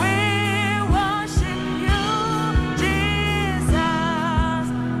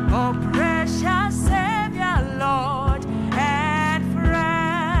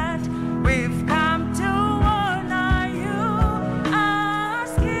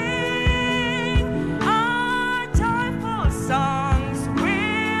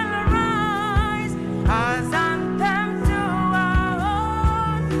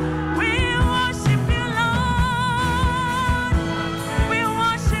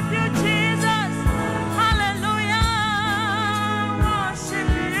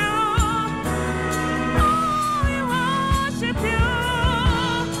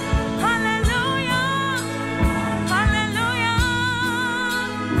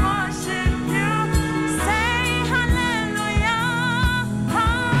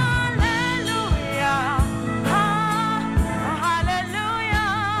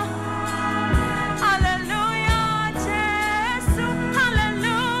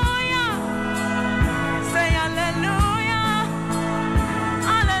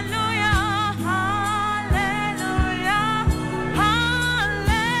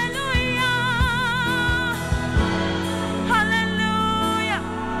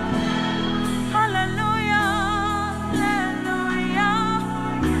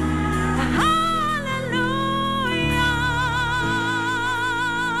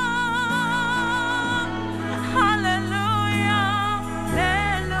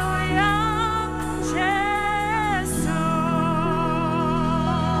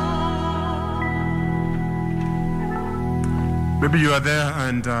Maybe you are there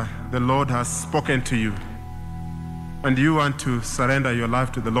and the Lord has spoken to you, and you want to surrender your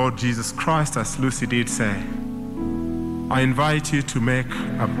life to the Lord Jesus Christ, as Lucy did say. I invite you to make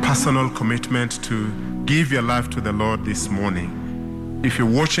a personal commitment to give your life to the Lord this morning. If you're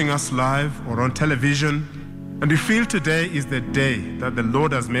watching us live or on television, and you feel today is the day that the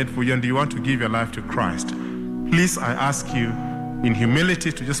Lord has made for you and you want to give your life to Christ, please, I ask you in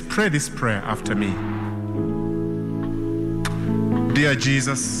humility to just pray this prayer after me. Dear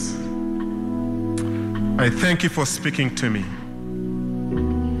Jesus, I thank you for speaking to me.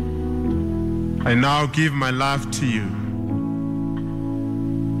 I now give my life to you,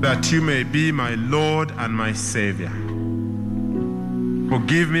 that you may be my Lord and my Savior.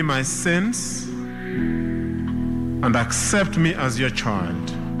 Forgive me my sins and accept me as your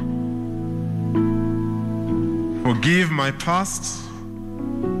child. Forgive my past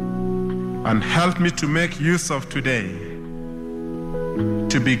and help me to make use of today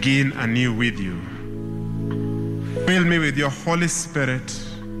to begin anew with you. Fill me with your Holy Spirit,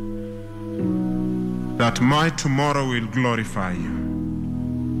 that my tomorrow will glorify you.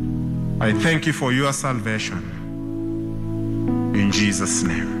 I thank you for your salvation. In Jesus'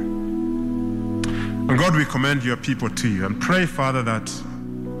 name. And God, we commend your people to you and pray, Father, that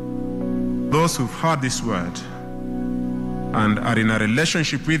those who've heard this word and are in a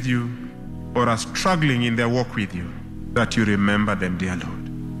relationship with you or are struggling in their walk with you, that you remember them, dear Lord.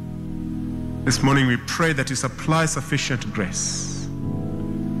 This morning we pray that you supply sufficient grace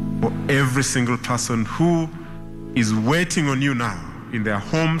for every single person who is waiting on you now in their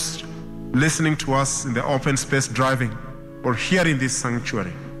homes, listening to us in the open space driving, or here in this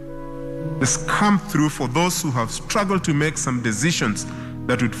sanctuary. Just come through for those who have struggled to make some decisions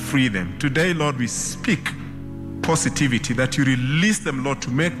that would free them. Today, Lord, we speak positivity, that you release them, Lord, to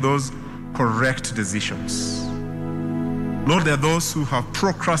make those correct decisions. Lord, there are those who have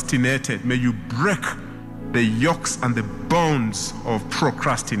procrastinated. May you break the yokes and the bonds of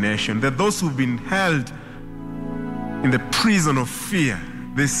procrastination. There are those who've been held in the prison of fear.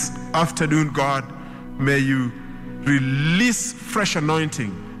 This afternoon, God, may you release fresh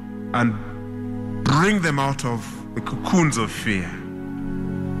anointing and bring them out of the cocoons of fear.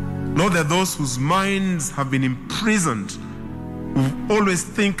 Lord, there are those whose minds have been imprisoned, who always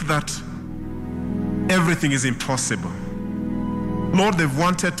think that everything is impossible. Lord, they've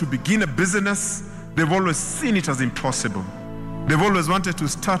wanted to begin a business. They've always seen it as impossible. They've always wanted to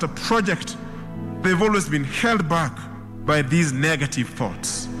start a project. They've always been held back by these negative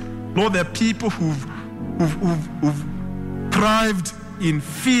thoughts. Lord, there are people who've thrived in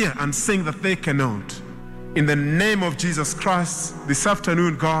fear and saying that they cannot. In the name of Jesus Christ, this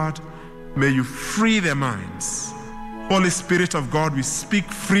afternoon, God, may you free their minds. Holy Spirit of God, we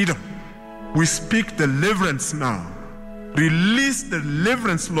speak freedom. We speak deliverance now. Release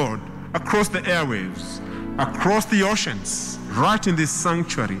deliverance, Lord, across the airwaves, across the oceans, right in this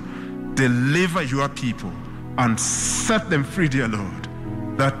sanctuary. Deliver your people and set them free, dear Lord,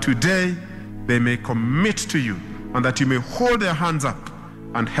 that today they may commit to you and that you may hold their hands up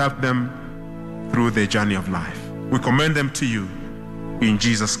and help them through their journey of life. We commend them to you in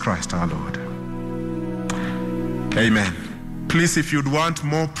Jesus Christ our Lord. Amen. Please, if you'd want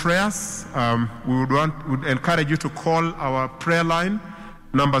more prayers, we would encourage you to call our prayer line,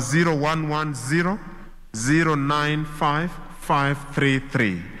 number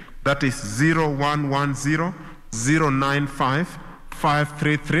 0110-095-533. That is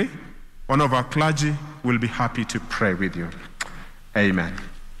 0110-095-533. One of our clergy will be happy to pray with you. Amen.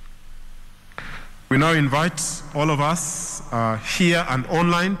 We now invite all of us here and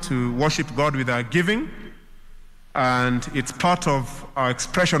online to worship God with our giving. And it's part of our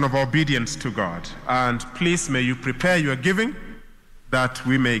expression of obedience to God. And please, may you prepare your giving that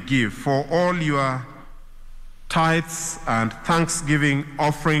we may give for all your tithes and thanksgiving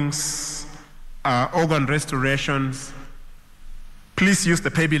offerings, organ restorations. Please use the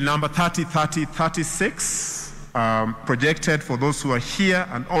paybill number 303036, projected for those who are here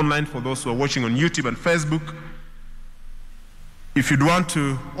and online for those who are watching on YouTube and Facebook. If you'd want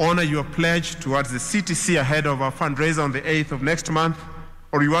to honor your pledge towards the CTC ahead of our fundraiser on the 8th of next month,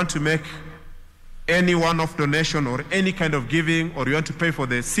 or you want to make any one-off donation or any kind of giving, or you want to pay for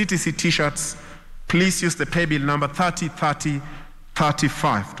the CTC t-shirts, please use the paybill number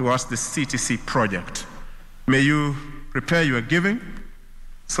 303035 towards the CTC project. May you prepare your giving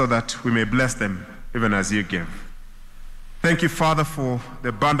so that we may bless them even as you give. Thank you, Father, for the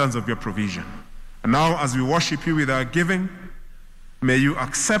abundance of your provision. And now, as we worship you with our giving, may you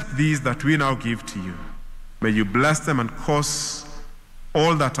accept these that we now give to you. May you bless them and cause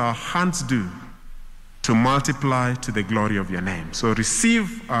all that our hands do to multiply to the glory of your name. So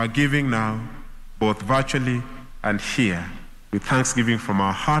receive our giving now, both virtually and here, with thanksgiving from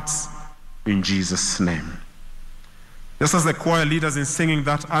our hearts in Jesus' name. Just as the choir leaders in singing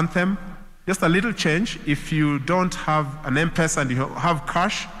that anthem, just a little change. If you don't have an M-Pesa and you have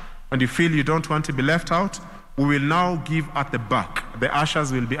cash and you feel you don't want to be left out, we will now give at the back. The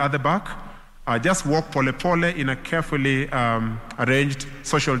ushers will be at the back. Just walk pole-pole in a carefully arranged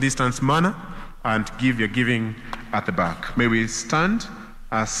social distance manner and give your giving at the back. May we stand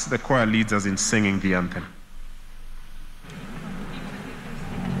as the choir leads us in singing the anthem.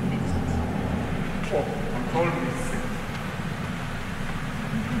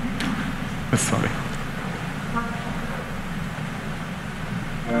 Sorry.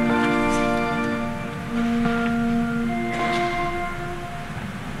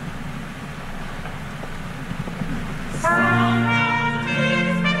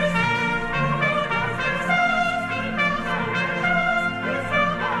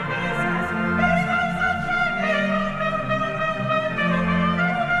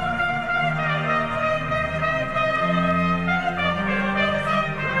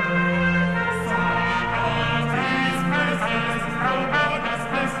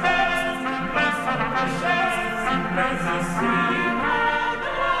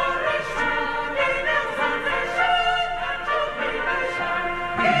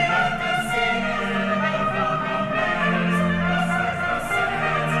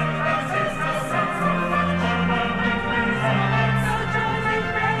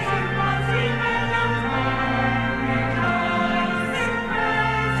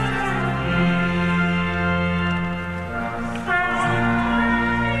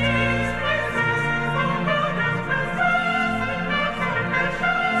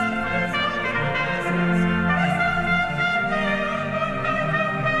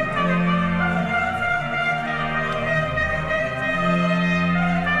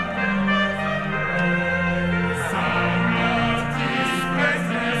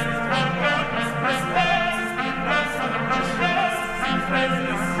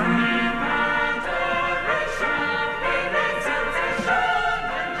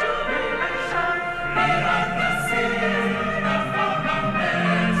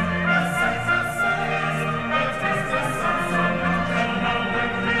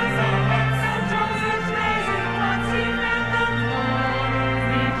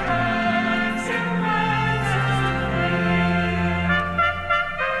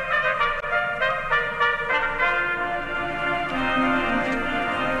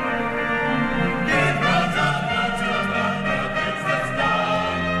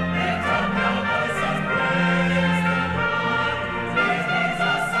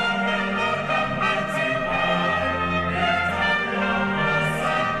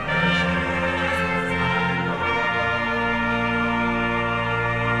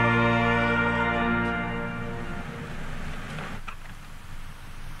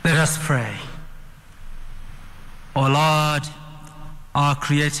 Let us pray. O Lord, our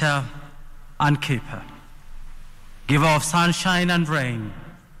Creator and Keeper, Giver of sunshine and rain,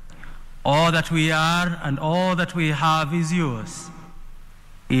 all that we are and all that we have is yours.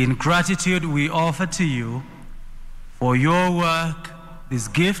 In gratitude we offer to you for your work, these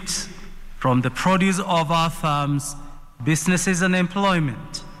gifts from the produce of our farms, businesses and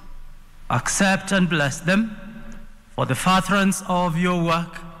employment. Accept and bless them for the furtherance of your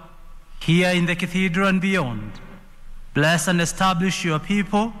work here in the cathedral and beyond. Bless and establish your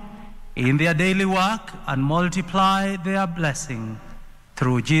people in their daily work and multiply their blessing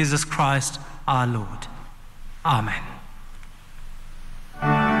through Jesus Christ our Lord. Amen.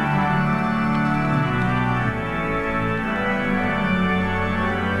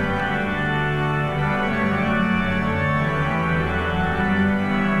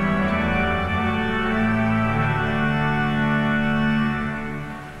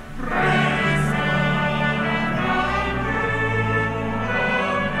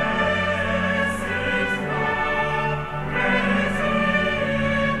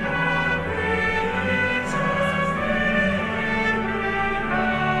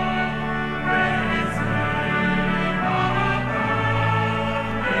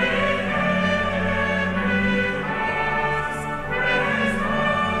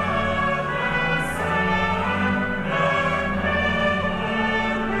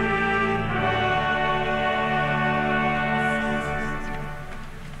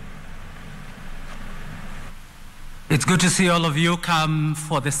 It's good to see all of you come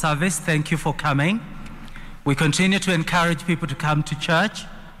for the service. Thank you for coming. We continue to encourage people to come to church.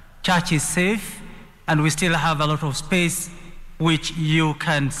 Church is safe, and we still have a lot of space which you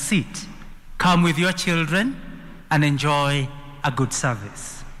can sit. Come with your children and enjoy a good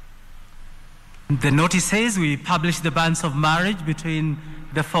service. The notice says we publish the banns of marriage between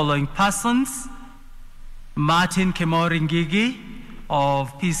the following persons: Martin Kemori Ngigi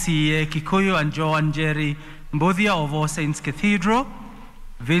of PCA Kikuyu and Joan Jerry Mbuthia of All Saints Cathedral,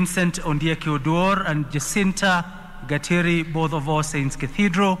 Vincent Ondieki Oduor and Jacinta Gatiri, both of All Saints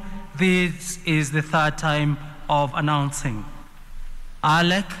Cathedral. This is the third time of announcing.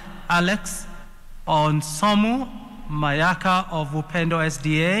 Alex Onsomu Mayaka of Upendo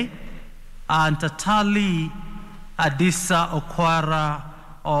SDA, and Tatali Adisa Okwara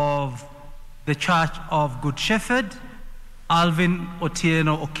of the Church of Good Shepherd, Alvin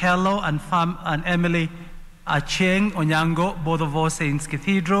Otieno Okello and Emily Acheng Onyango, both of All Saints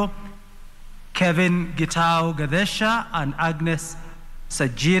Cathedral, Kevin Gitao Gadesha and Agnes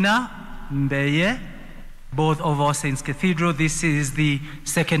Sajina Mbeye, both of All Saints Cathedral. This is the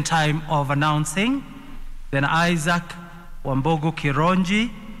second time of announcing. Then Isaac Wambogo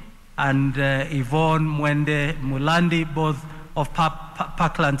Kironji and Yvonne Mwende Mulandi, both of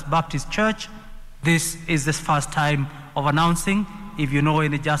Parklands Baptist Church. This is the first time of announcing. If you know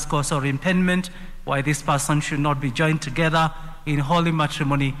any just cause or impediment why this person should not be joined together in holy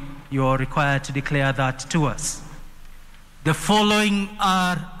matrimony, you are required to declare that to us. The following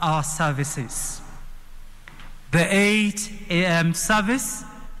are our services. The 8 a.m. service,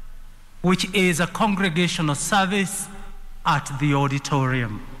 which is a congregational service at the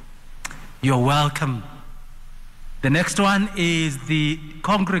auditorium. You're welcome. The next one is the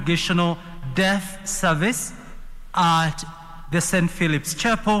congregational deaf service at the St. Philip's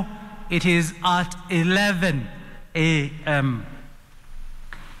Chapel. It is at 11 a.m.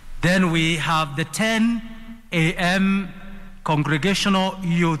 Then we have the 10 a.m. congregational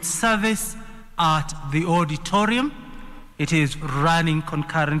youth service at the auditorium. It is running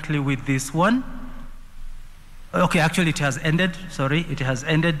concurrently with this one. Okay, actually it has ended. Sorry, it has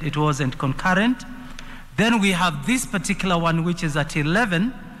ended. It wasn't concurrent. Then we have this particular one, which is at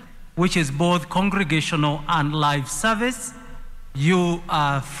 11, which is both congregational and live service. You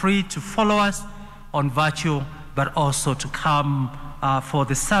are free to follow us on virtual, but also to come for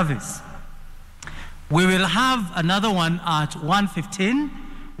the service. We will have another one at 1:15,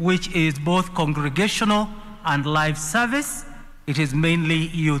 which is both congregational and live service. It is mainly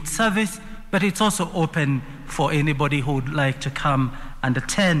youth service, but it's also open for anybody who would like to come and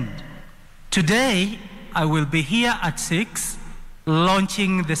attend. Today, I will be here at 6,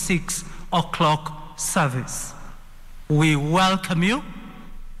 launching the 6 o'clock service. We welcome you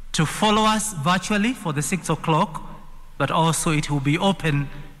to follow us virtually for the 6 o'clock, but also it will be open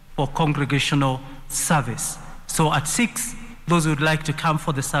for congregational service. So at 6, those who would like to come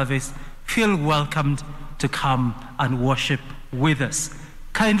for the service, feel welcomed to come and worship with us.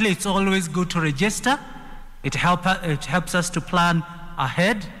 Kindly, it's always good to register. It helps us to plan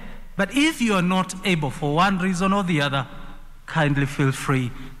ahead. But if you are not able for one reason or the other, kindly feel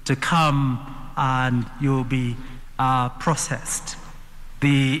free to come and you'll be processed.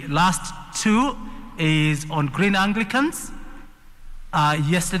 The last two is on Green Anglicans.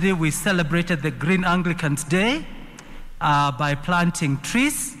 Yesterday we celebrated the Green Anglicans Day by planting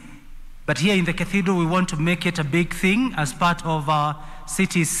trees. But here in the cathedral, we want to make it a big thing as part of our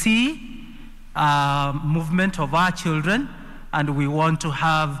CTC movement of our children. And we want to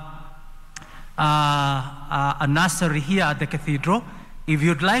have a nursery here at the cathedral. If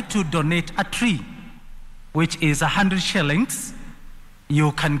you'd like to donate a tree, which is 100 shillings,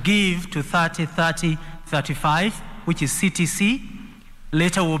 you can give to 30, 30, 35, which is CTC.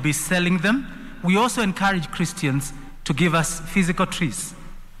 Later we'll be selling them. We also encourage Christians to give us physical trees.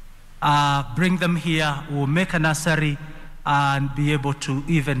 Bring them here, we'll make a nursery and be able to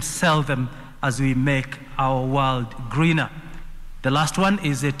even sell them as we make our world greener. The last one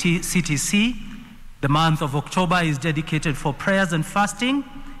is a CTC. The month of October is dedicated for prayers and fasting.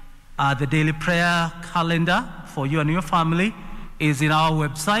 The daily prayer calendar for you and your family is in our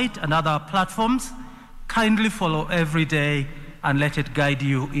website and other platforms. Kindly follow every day and let it guide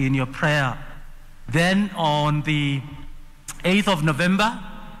you in your prayer. Then on the 8th of November,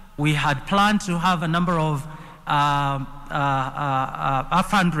 we had planned to have a number of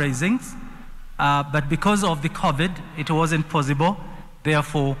fundraisings, but because of the COVID, it wasn't possible.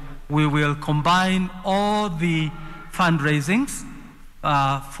 Therefore, we will combine all the fundraisings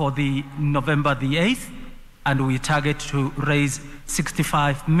for the November the 8th, and we target to raise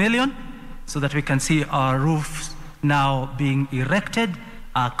 65 million so that we can see our roofs now being erected,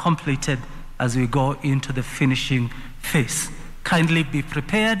 completed as we go into the finishing phase. Kindly be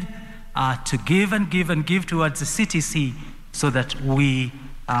prepared to give and give and give towards the CTC so that we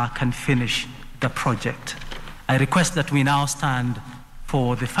can finish the project. I request that we now stand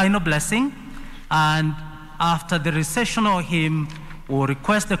for the final blessing, and after the recessional hymn, we'll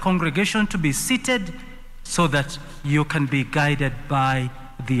request the congregation to be seated so that you can be guided by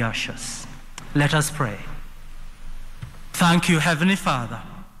the ushers. Let us pray. Thank you, Heavenly Father,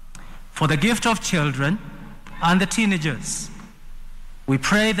 for the gift of children and the teenagers. We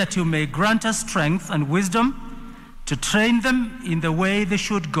pray that you may grant us strength and wisdom to train them in the way they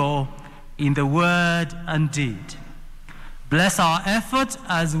should go, in the word and deed. Bless our effort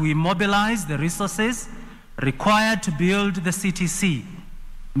as we mobilize the resources required to build the CTC.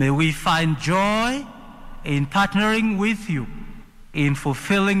 May we find joy in partnering with you in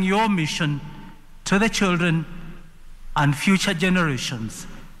fulfilling your mission to the children and future generations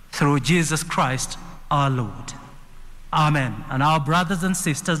through Jesus Christ our Lord. Amen. And our brothers and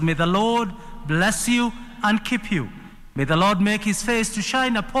sisters, may the Lord bless you and keep you. May the Lord make his face to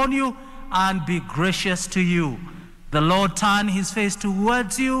shine upon you and be gracious to you. The Lord turn his face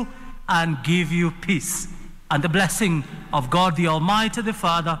towards you and give you peace. And the blessing of God the Almighty, the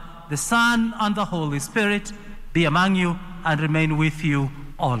Father, the Son, and the Holy Spirit be among you and remain with you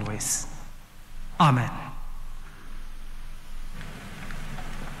always. Amen.